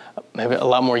have maybe a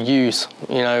lot more use,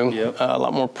 you know, a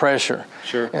lot more pressure.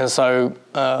 Sure. And so,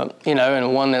 you know,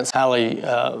 and one that's highly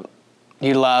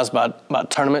utilized by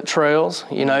tournament trails,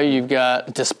 you know, you've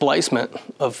got displacement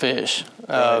of fish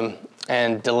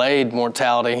and delayed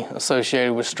mortality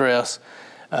associated with stress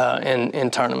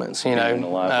in tournaments, you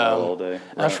know. All day.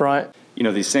 That's right. You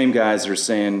know, these same guys are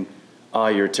saying, oh,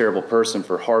 you're a terrible person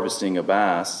for harvesting a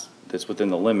bass that's within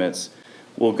the limits.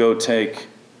 We'll go take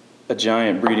a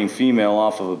giant breeding female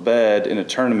off of a bed in a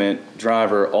tournament, drive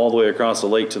her all the way across the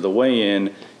lake to the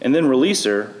weigh-in, and then release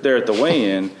her there at the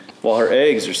weigh-in while her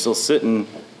eggs are still sitting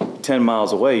 10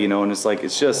 miles away, you know, and it's like,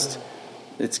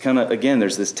 it's kind of, again,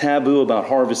 there's this taboo about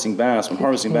harvesting bass, when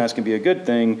harvesting bass can be a good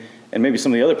thing, and maybe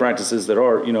some of the other practices that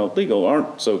are, you know, legal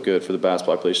aren't so good for the bass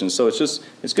population. So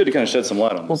it's good to kind of shed some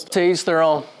light on this. Well, to each their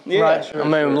own, right? Sure, I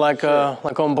mean, like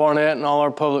on Barnett and all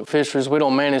our public fisheries, we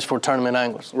don't manage for tournament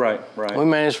anglers. Right. We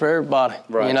manage for everybody.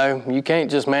 Right. You know, you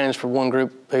can't just manage for one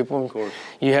group of people. Of course.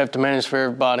 You have to manage for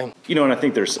everybody. You know, and I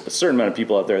think there's a certain amount of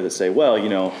people out there that say, well, you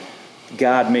know,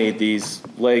 God made these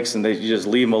lakes and you just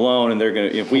leave them alone and they're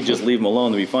going to, if we just leave them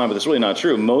alone, they'll be fine. But that's really not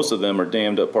true. Most of them are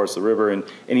dammed up parts of the river, and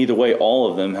either way, all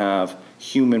of them have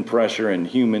human pressure and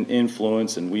human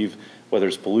influence, and whether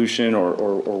it's pollution or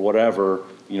whatever,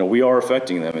 you know, we are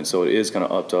affecting them. And so it is kind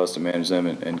of up to us to manage them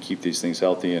and keep these things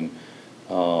healthy. And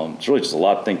it's really just a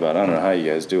lot to think about. I don't know how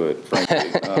you guys do it,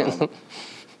 frankly.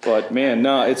 But man,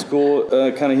 no, it's cool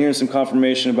kind of hearing some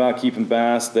confirmation about keeping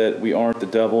bass, that we aren't the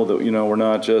devil, that, you know, we're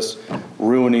not just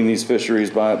ruining these fisheries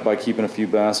by keeping a few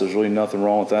bass. There's really nothing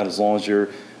wrong with that as long as you're,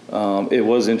 it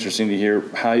was interesting to hear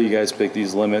how you guys pick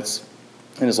these limits.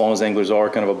 And as long as anglers are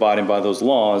kind of abiding by those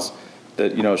laws,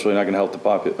 that, you know, it's really not going to help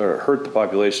hurt the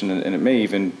population, and it may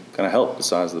even kind of help the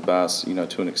size of the bass, you know,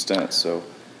 to an extent. So,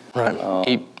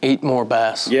 right, eat more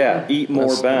bass. Yeah, eat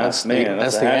more bass, man.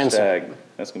 That's the hashtag. Answer.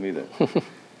 That's gonna be the.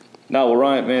 No, well,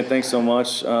 Ryan, man, thanks so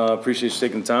much. Appreciate you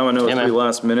taking the time. I know it's pretty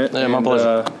last minute. Yeah, my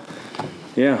pleasure.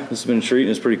 Yeah, this has been a treat, and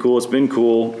it's pretty cool. It's been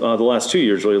cool the last 2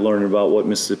 years, really learning about what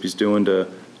Mississippi's doing to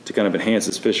kind of enhance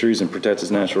its fisheries and protect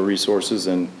its natural resources.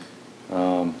 And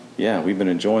yeah, we've been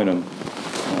enjoying them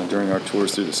during our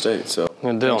tours through the state. So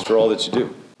thanks for all that you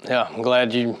do. Yeah, I'm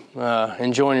glad you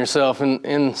enjoying yourself in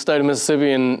the state of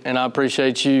Mississippi, and I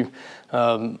appreciate you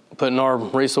putting our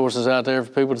resources out there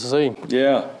for people to see.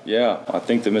 Yeah. I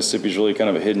think that Mississippi's really kind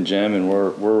of a hidden gem, and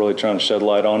we're really trying to shed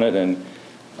light on it. And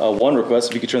one request,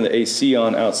 if you could turn the AC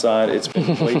on outside, it's been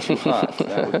way too hot.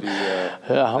 That would be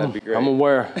that'd be great. I'm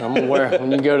aware.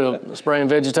 When you go to spraying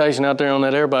vegetation out there on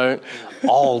that airboat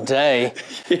all day,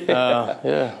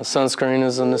 the sunscreen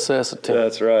is a necessity.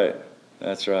 That's right.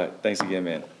 Thanks again,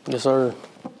 man. Yes, sir.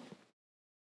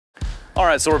 All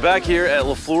right, so we're back here at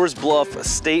LaFleur's Bluff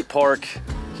State Park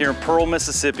here in Pearl,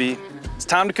 Mississippi. It's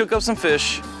time to cook up some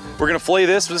fish. We're gonna fillet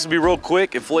this. This will be real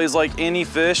quick. It fillets like any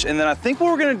fish. And then I think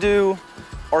what we're gonna do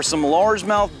are some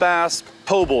largemouth bass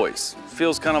po' boys.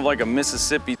 Feels kind of like a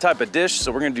Mississippi type of dish.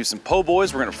 So we're gonna do some po'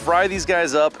 boys. We're gonna fry these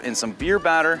guys up in some beer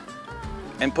batter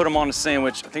and put them on a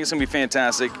sandwich. I think it's gonna be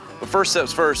fantastic. But first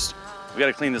steps first, we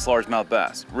gotta clean this largemouth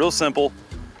bass. Real simple.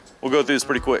 We'll go through this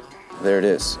pretty quick. There it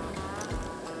is.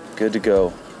 Good to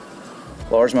go.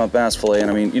 Largemouth bass fillet, and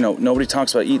I mean, you know, nobody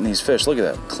talks about eating these fish. Look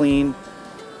at that, clean,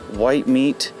 white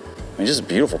meat. I mean, just a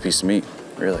beautiful piece of meat,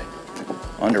 really.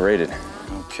 Underrated.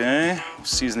 Okay,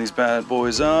 season these bad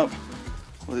boys up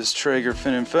with this Traeger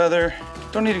fin and feather.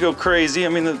 Don't need to go crazy. I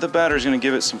mean, the batter's gonna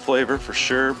give it some flavor for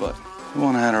sure, but we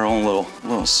wanna add our own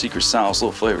little secret sauce,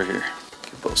 little flavor here.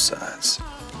 Get both sides.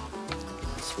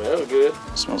 Smells good.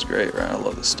 Smells great, right? I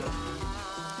love this stuff.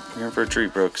 You're in for a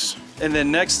treat, Brooks. And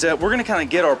then next step, we're gonna kind of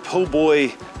get our po'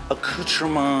 boy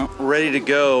accoutrement ready to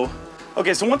go.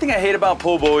 Okay, so one thing I hate about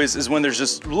po' boys is when there's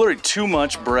just literally too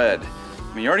much bread.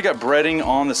 I mean, you already got breading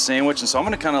on the sandwich, and so I'm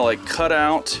gonna kind of like cut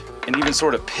out and even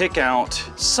sort of pick out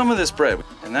some of this bread.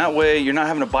 And that way, you're not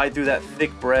having to bite through that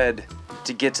thick bread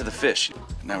to get to the fish.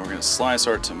 Now we're gonna slice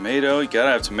our tomato. You gotta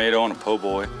have tomato on a po'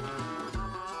 boy.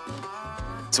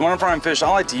 So when I'm frying fish, I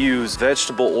like to use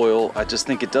vegetable oil. I just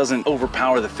think it doesn't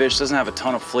overpower the fish, doesn't have a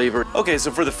ton of flavor. Okay, so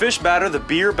for the fish batter, the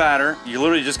beer batter, you're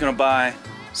literally just gonna buy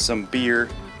some beer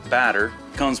batter.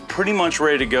 Comes pretty much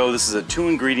ready to go. This is a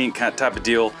 2-ingredient type of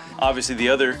deal. Obviously the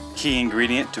other key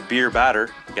ingredient to beer batter,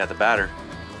 you got the batter,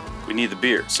 we need the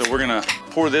beer. So we're gonna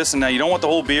pour this, and now you don't want the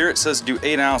whole beer. It says do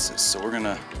 8 ounces. So we're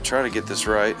gonna try to get this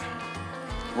right.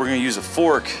 We're gonna use a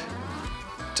fork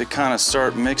to kind of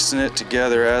start mixing it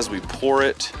together as we pour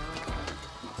it.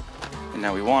 And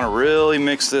now we want to really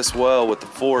mix this well with the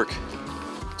fork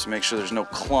to make sure there's no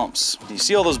clumps. You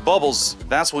see all those bubbles?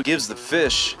 That's what gives the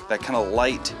fish that kind of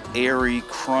light, airy,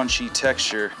 crunchy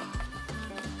texture,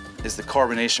 is the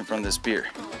carbonation from this beer.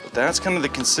 But that's kind of the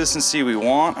consistency we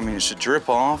want. I mean, it should drip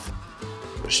off,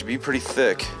 but it should be pretty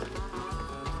thick.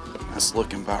 That's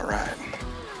looking about right.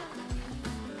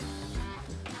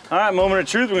 All right, moment of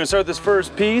truth. We're gonna start this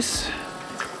first piece.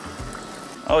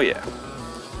 Oh yeah.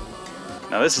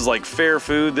 Now this is like fair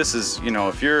food. This is, you know,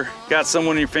 if you're got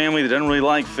someone in your family that doesn't really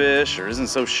like fish or isn't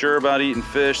so sure about eating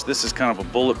fish, this is kind of a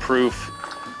bulletproof.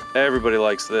 Everybody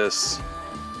likes this.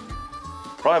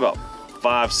 Probably about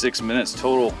 5-6 minutes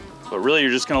total. But really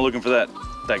you're just kind of looking for that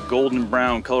golden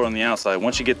brown color on the outside.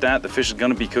 Once you get that, the fish is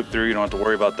gonna be cooked through. You don't have to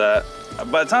worry about that.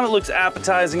 By the time it looks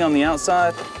appetizing on the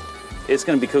outside, it's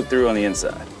gonna be cooked through on the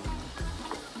inside.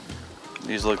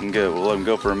 These are looking good. We'll let them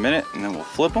go for a minute and then we'll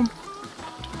flip them.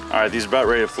 All right, these are about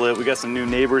ready to flip. We got some new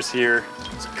neighbors here.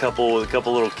 It's a couple with a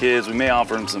couple little kids. We may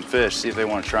offer them some fish, see if they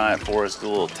want to try it for us, do a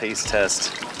little taste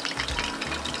test.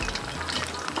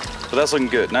 But that's looking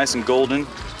good. Nice and golden,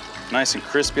 nice and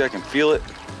crispy. I can feel it.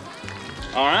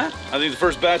 All right, I think the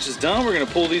first batch is done. We're gonna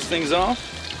pull these things off.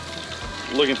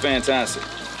 Looking fantastic.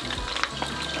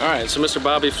 All right, so Mr.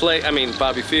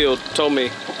 Bobby Field told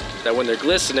me that when they're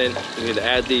glistening, you need to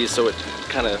add these so it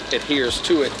kind of adheres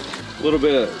to it. A little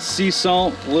bit of sea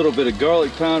salt, a little bit of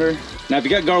garlic powder. Now, if you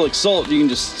got garlic salt, you can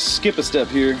just skip a step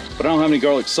here, but I don't have any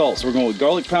garlic salt, so we're going with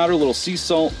garlic powder, a little sea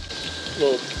salt.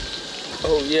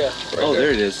 Oh yeah. Right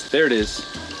there it is. There it is.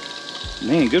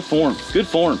 Man, good form. Good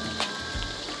form.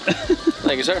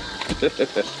 Thank you, sir.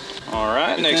 All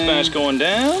right, next batch going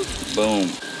down. Boom.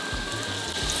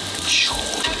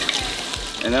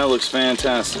 And that looks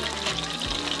fantastic.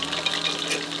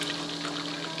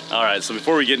 All right, so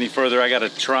before we get any further, I gotta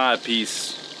try a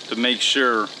piece to make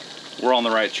sure we're on the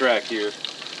right track here.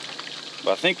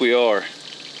 But I think we are.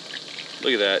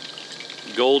 Look at that.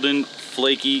 Golden,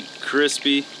 flaky,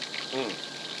 crispy.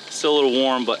 Still a little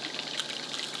warm, but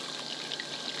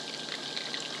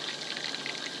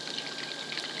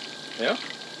yeah.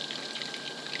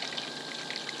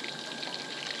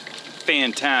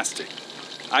 Fantastic.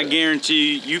 I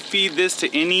guarantee you feed this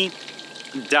to any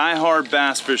die-hard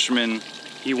bass fisherman,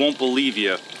 he won't believe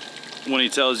you when you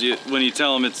tell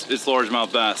him it's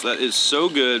largemouth bass. That is so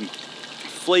good.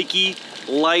 Flaky,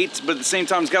 light, but at the same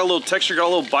time it's got a little texture, got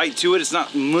a little bite to it. It's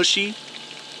not mushy.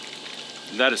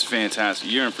 That is fantastic.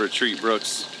 You're in for a treat,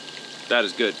 Brooks. That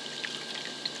is good.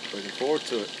 Looking forward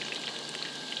to it.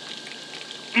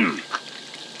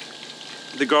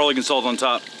 The garlic and salt on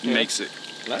top makes it.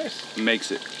 Nice.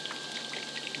 Makes it.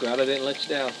 Glad I didn't let you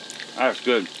down. That's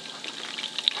good.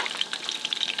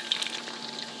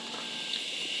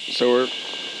 So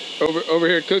we're over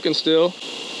here cooking still.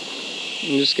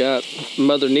 And just got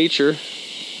Mother Nature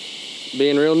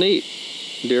being real neat.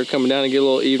 Deer coming down and get a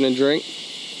little evening drink.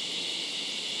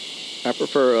 I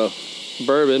prefer a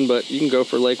bourbon, but you can go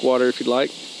for lake water if you'd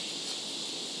like.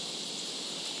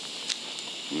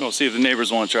 We're gonna see if the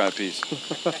neighbors want to try a piece.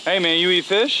 Hey man, you eat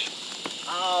fish?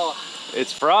 Oh.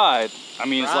 It's fried. I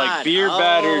mean, it's like beer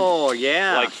battered. Oh,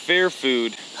 yeah. Like fair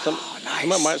food. Some of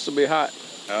it might still be hot.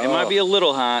 It might be a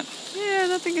little hot. Yeah,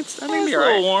 I think it's It's a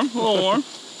little warm, a little warm.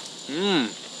 Man,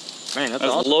 that's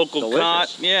awesome. Local Delicious.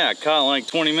 caught. Yeah, caught like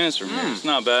 20 minutes from here. It's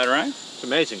not bad, right? It's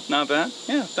amazing. Not bad.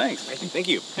 Yeah, thanks. Amazing. Thank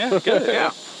you. Yeah, good.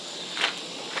 Yeah.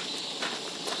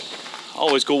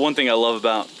 Always cool. One thing I love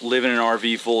about living in an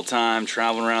RV full time,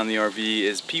 traveling around the RV,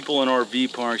 is people in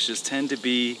RV parks just tend to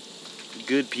be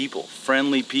good people,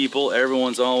 friendly people.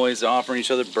 Everyone's always offering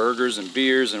each other burgers and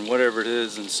beers and whatever it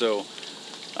is, and so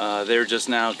they're just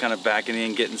now kind of backing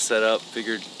in, getting set up.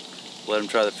 Figured let him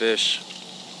try the fish.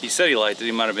 He said he liked it.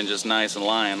 He might have been just nice and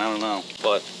lying. I don't know,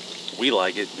 but we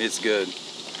like it. It's good.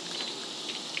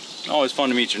 Always fun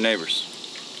to meet your neighbors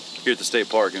here at the state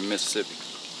park in Mississippi.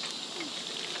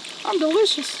 I'm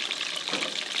delicious.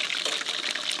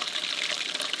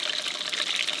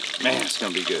 Man, it's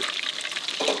gonna be good.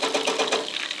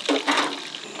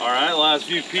 All right, last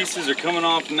few pieces are coming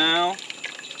off now.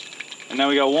 And now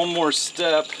we got one more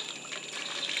step.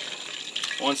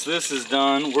 Once this is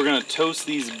done, we're gonna toast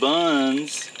these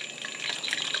buns.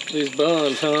 These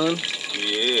buns, huh?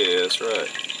 Yeah, that's right.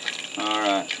 All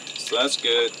right, so that's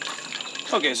good.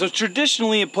 Okay, so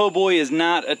traditionally a po' boy is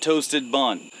not a toasted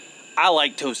bun. I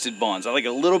like toasted buns. I like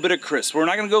a little bit of crisp. We're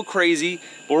not gonna go crazy,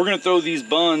 but we're gonna throw these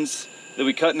buns that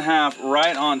we cut in half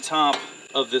right on top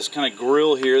of this kind of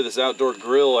grill here, this outdoor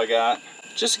grill I got.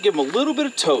 Just to give them a little bit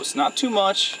of toast, not too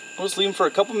much. We'll just leave them for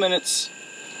a couple minutes.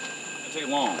 Take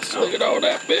long. So. Look at all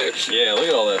that fish. Yeah, look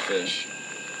at all that fish.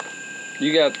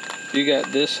 You got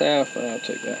this half, and I'll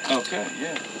take that. Okay,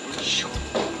 yeah.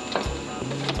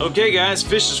 Okay guys,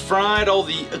 fish is fried. All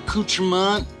the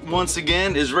accoutrement once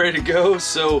again is ready to go.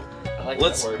 So I like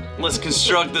let's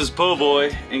construct this po' boy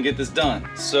and get this done.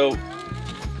 So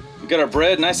we got our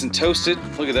bread nice and toasted.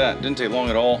 Look at that, didn't take long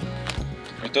at all.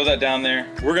 We throw that down there.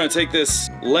 We're gonna take this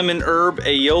lemon herb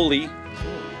aioli,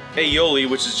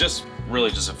 which is just really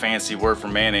just a fancy word for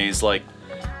mayonnaise. Like,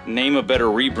 name a better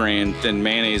rebrand than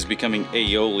mayonnaise becoming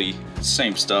aioli.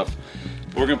 Same stuff.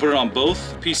 We're gonna put it on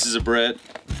both pieces of bread.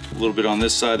 A little bit on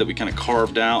this side that we kind of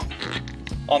carved out.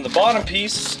 On the bottom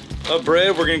piece of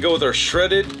bread, we're gonna go with our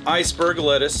shredded iceberg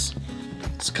lettuce.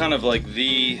 It's kind of like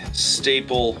the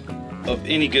staple of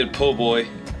any good po' boy.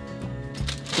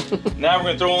 Now we're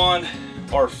gonna throw on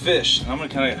our fish. I'm gonna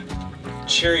kind of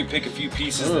cherry pick a few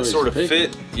pieces that sort of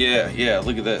fit. Yeah,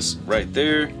 look at this. Right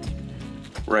there,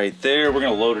 right there. We're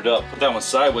gonna load it up. Put that one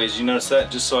sideways, you notice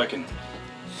that? Just so I can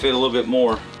fit a little bit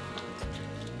more.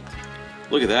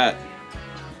 Look at that.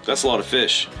 That's a lot of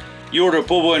fish. You order a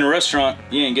po' boy in a restaurant,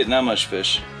 you ain't getting that much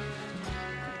fish.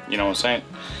 You know what I'm saying?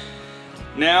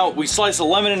 Now, we slice a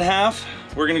lemon in half.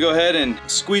 We're gonna go ahead and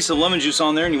squeeze some lemon juice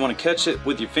on there, and you wanna catch it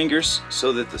with your fingers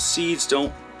so that the seeds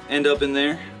don't end up in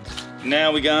there.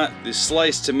 Now we got the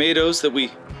sliced tomatoes that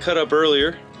we cut up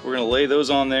earlier. We're gonna lay those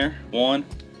on there. 1,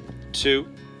 2.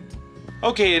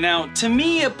 Okay, now to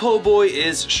me a po' boy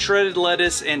is shredded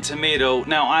lettuce and tomato.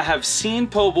 Now I have seen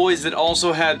po' boys that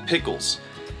also had pickles.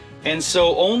 And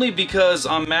so only because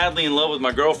I'm madly in love with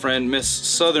my girlfriend, Miss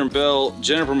Southern Belle,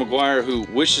 Jennifer McGuire, who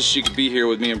wishes she could be here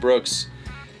with me and Brooks,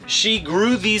 she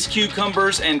grew these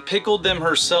cucumbers and pickled them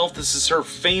herself. This is her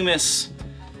famous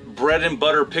bread and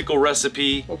butter pickle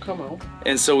recipe. Oh, come on.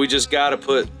 And so we just gotta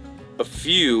put a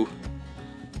few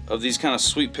of these kind of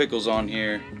sweet pickles on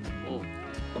here.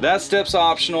 That step's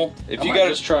optional. If you gotta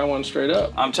just try one straight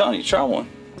up. I'm telling you, try one.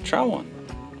 Try one.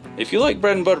 If you like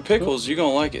bread and butter pickles, you're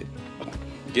gonna like it.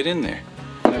 Get in there.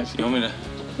 Nice. You want me to?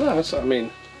 No, that's, I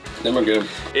mean, them are good.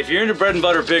 If you're into bread and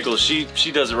butter pickles, she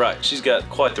does it right. She's got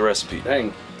quite the recipe.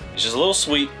 Dang. It's just a little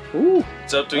sweet. Ooh.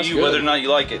 It's up to That's you good. whether or not you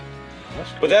like it.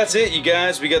 But that's it, you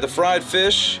guys. We got the fried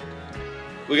fish.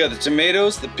 We got the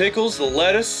tomatoes, the pickles, the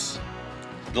lettuce,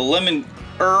 the lemon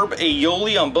herb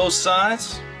aioli on both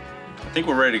sides. I think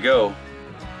we're ready to go.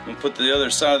 I'm gonna put the other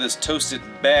side of this toasted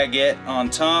baguette on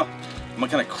top. I'm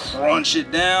gonna kind of crunch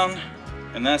it down,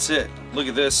 and that's it. Look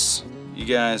at this, you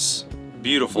guys.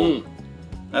 Beautiful.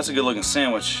 That's a good looking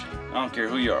sandwich. I don't care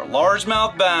who you are.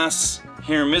 Largemouth bass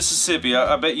here in Mississippi.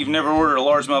 I bet you've never ordered a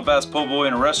largemouth bass po' boy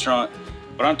in a restaurant,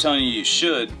 but I'm telling you, you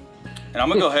should. And I'm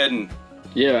gonna go ahead and...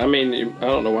 Yeah, I mean, I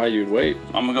don't know why you'd wait.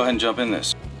 I'm gonna go ahead and jump in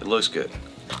this. It looks good.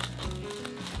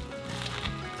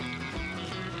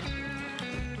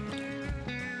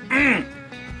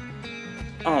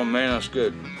 Oh man, that's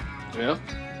good. Yeah?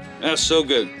 That's so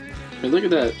good. Hey, look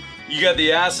at that. You got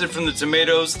the acid from the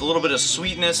tomatoes, the little bit of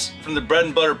sweetness from the bread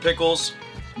and butter pickles,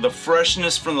 the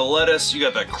freshness from the lettuce, you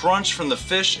got that crunch from the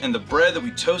fish and the bread that we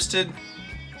toasted,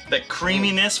 that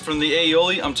creaminess from the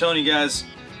aioli. I'm telling you guys,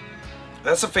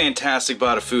 that's a fantastic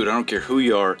bite of food. I don't care who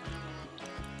you are.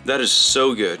 That is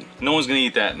so good. No one's gonna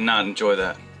eat that and not enjoy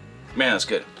that. Man, that's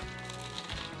good.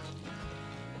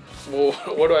 Well,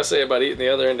 what do I say about eating the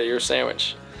other end of your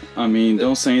sandwich? I mean,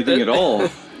 don't say anything at all.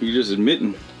 You're just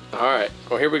admitting. All right,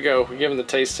 well, here we go. We're giving the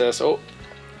taste test. Oh.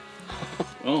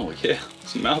 Oh, yeah,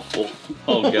 it's a mouthful.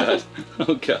 Oh, God.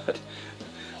 Oh, God.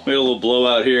 We had a little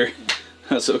blowout here.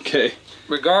 That's okay.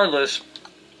 Regardless,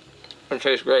 it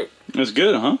tastes great. It's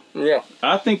good, huh? Yeah.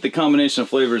 I think the combination of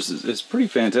flavors is pretty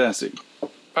fantastic.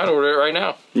 I'd order it right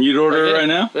now. You'd order it right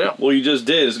now? Yeah. Well, you just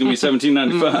did. It's going to be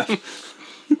 $17.95.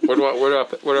 Where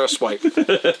do I swipe?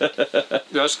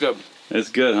 That's good. It's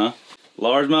good, huh?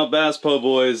 Largemouth bass po'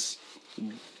 boys.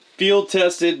 Field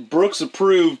tested, Brooks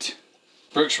approved.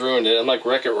 Brooks ruined it. I'm like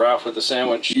Wreck-It Ralph with the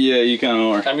sandwich. Yeah, you kind of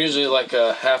are. I'm usually like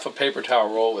a half a paper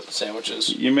towel roll with the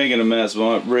sandwiches. You're making a mess,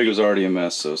 but my rig was already a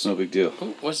mess, so it's no big deal.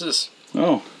 Ooh, what's this?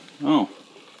 Oh.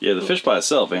 Yeah, the fish by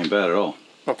itself ain't bad at all.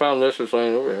 I found this was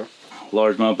laying over here.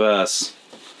 Largemouth bass.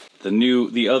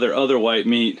 The other white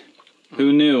meat.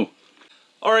 Who knew?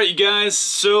 All right, you guys,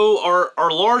 so our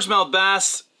largemouth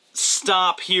bass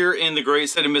stop here in the great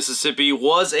state of Mississippi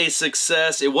was a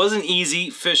success. It wasn't easy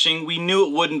fishing. We knew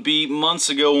it wouldn't be months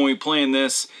ago when we planned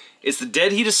this. It's the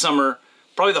dead heat of summer,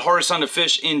 probably the hardest time to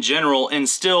fish in general, and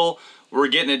still we're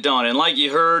getting it done. And like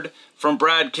you heard from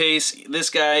Brad Case, this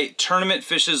guy tournament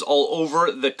fishes all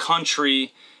over the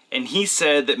country, and he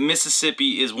said that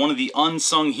Mississippi is one of the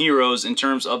unsung heroes in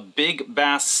terms of big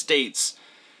bass states.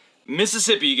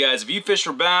 Mississippi, you guys, if you fish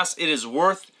for bass, it is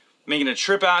worth making a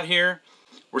trip out here.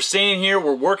 We're staying here.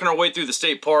 We're working our way through the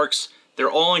state parks.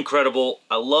 They're all incredible.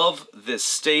 I love this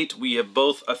state. We have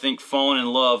both, I think, fallen in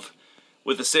love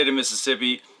with the state of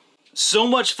Mississippi. So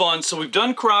much fun. So we've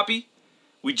done crappie.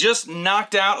 We just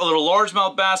knocked out a little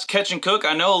largemouth bass catch and cook.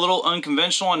 I know, a little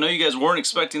unconventional. I know you guys weren't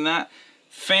expecting that.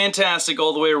 Fantastic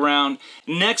all the way around.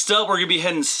 Next up, we're going to be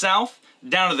heading south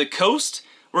down to the coast.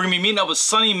 We're going to be meeting up with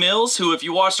Sonny Mills, who, if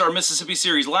you watched our Mississippi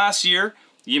series last year,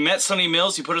 you met Sonny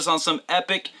Mills. He put us on some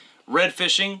epic red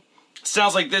fishing.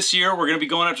 Sounds like this year we're going to be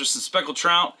going after some speckled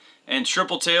trout and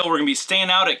triple tail. We're going to be staying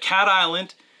out at Cat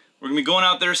Island. We're going to be going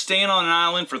out there, staying on an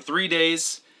island for 3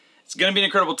 days. It's going to be an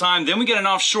incredible time. Then we got an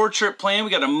offshore trip planned.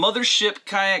 We got a mothership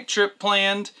kayak trip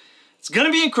planned. It's going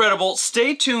to be incredible.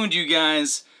 Stay tuned, you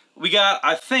guys. We got,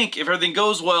 I think, if everything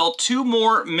goes well, 2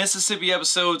 more Mississippi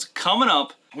episodes coming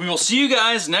up. We will see you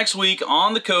guys next week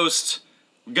on the coast.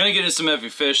 We're going to get into some heavy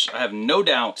fish, I have no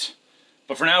doubt.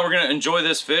 But for now, we're going to enjoy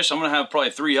this fish. I'm going to have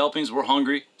probably 3 helpings. We're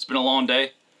hungry. It's been a long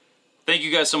day. Thank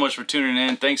you guys so much for tuning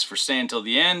in. Thanks for staying till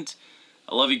the end.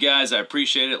 I love you guys. I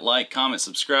appreciate it. Like, comment,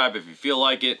 subscribe if you feel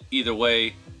like it. Either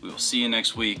way, we will see you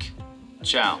next week.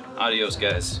 Ciao. Adios,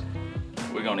 guys.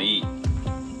 We're going to eat.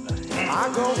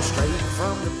 I go straight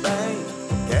from the bank,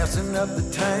 gassing up the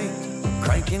tank,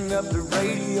 cranking up the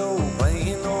radio,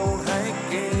 playing old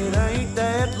Hank. It ain't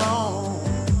that long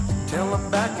till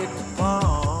I'm back at the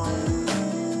pond.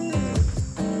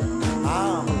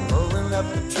 I'm pulling up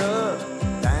the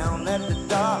truck down at the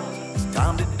dock. It's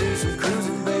time to do some cruising.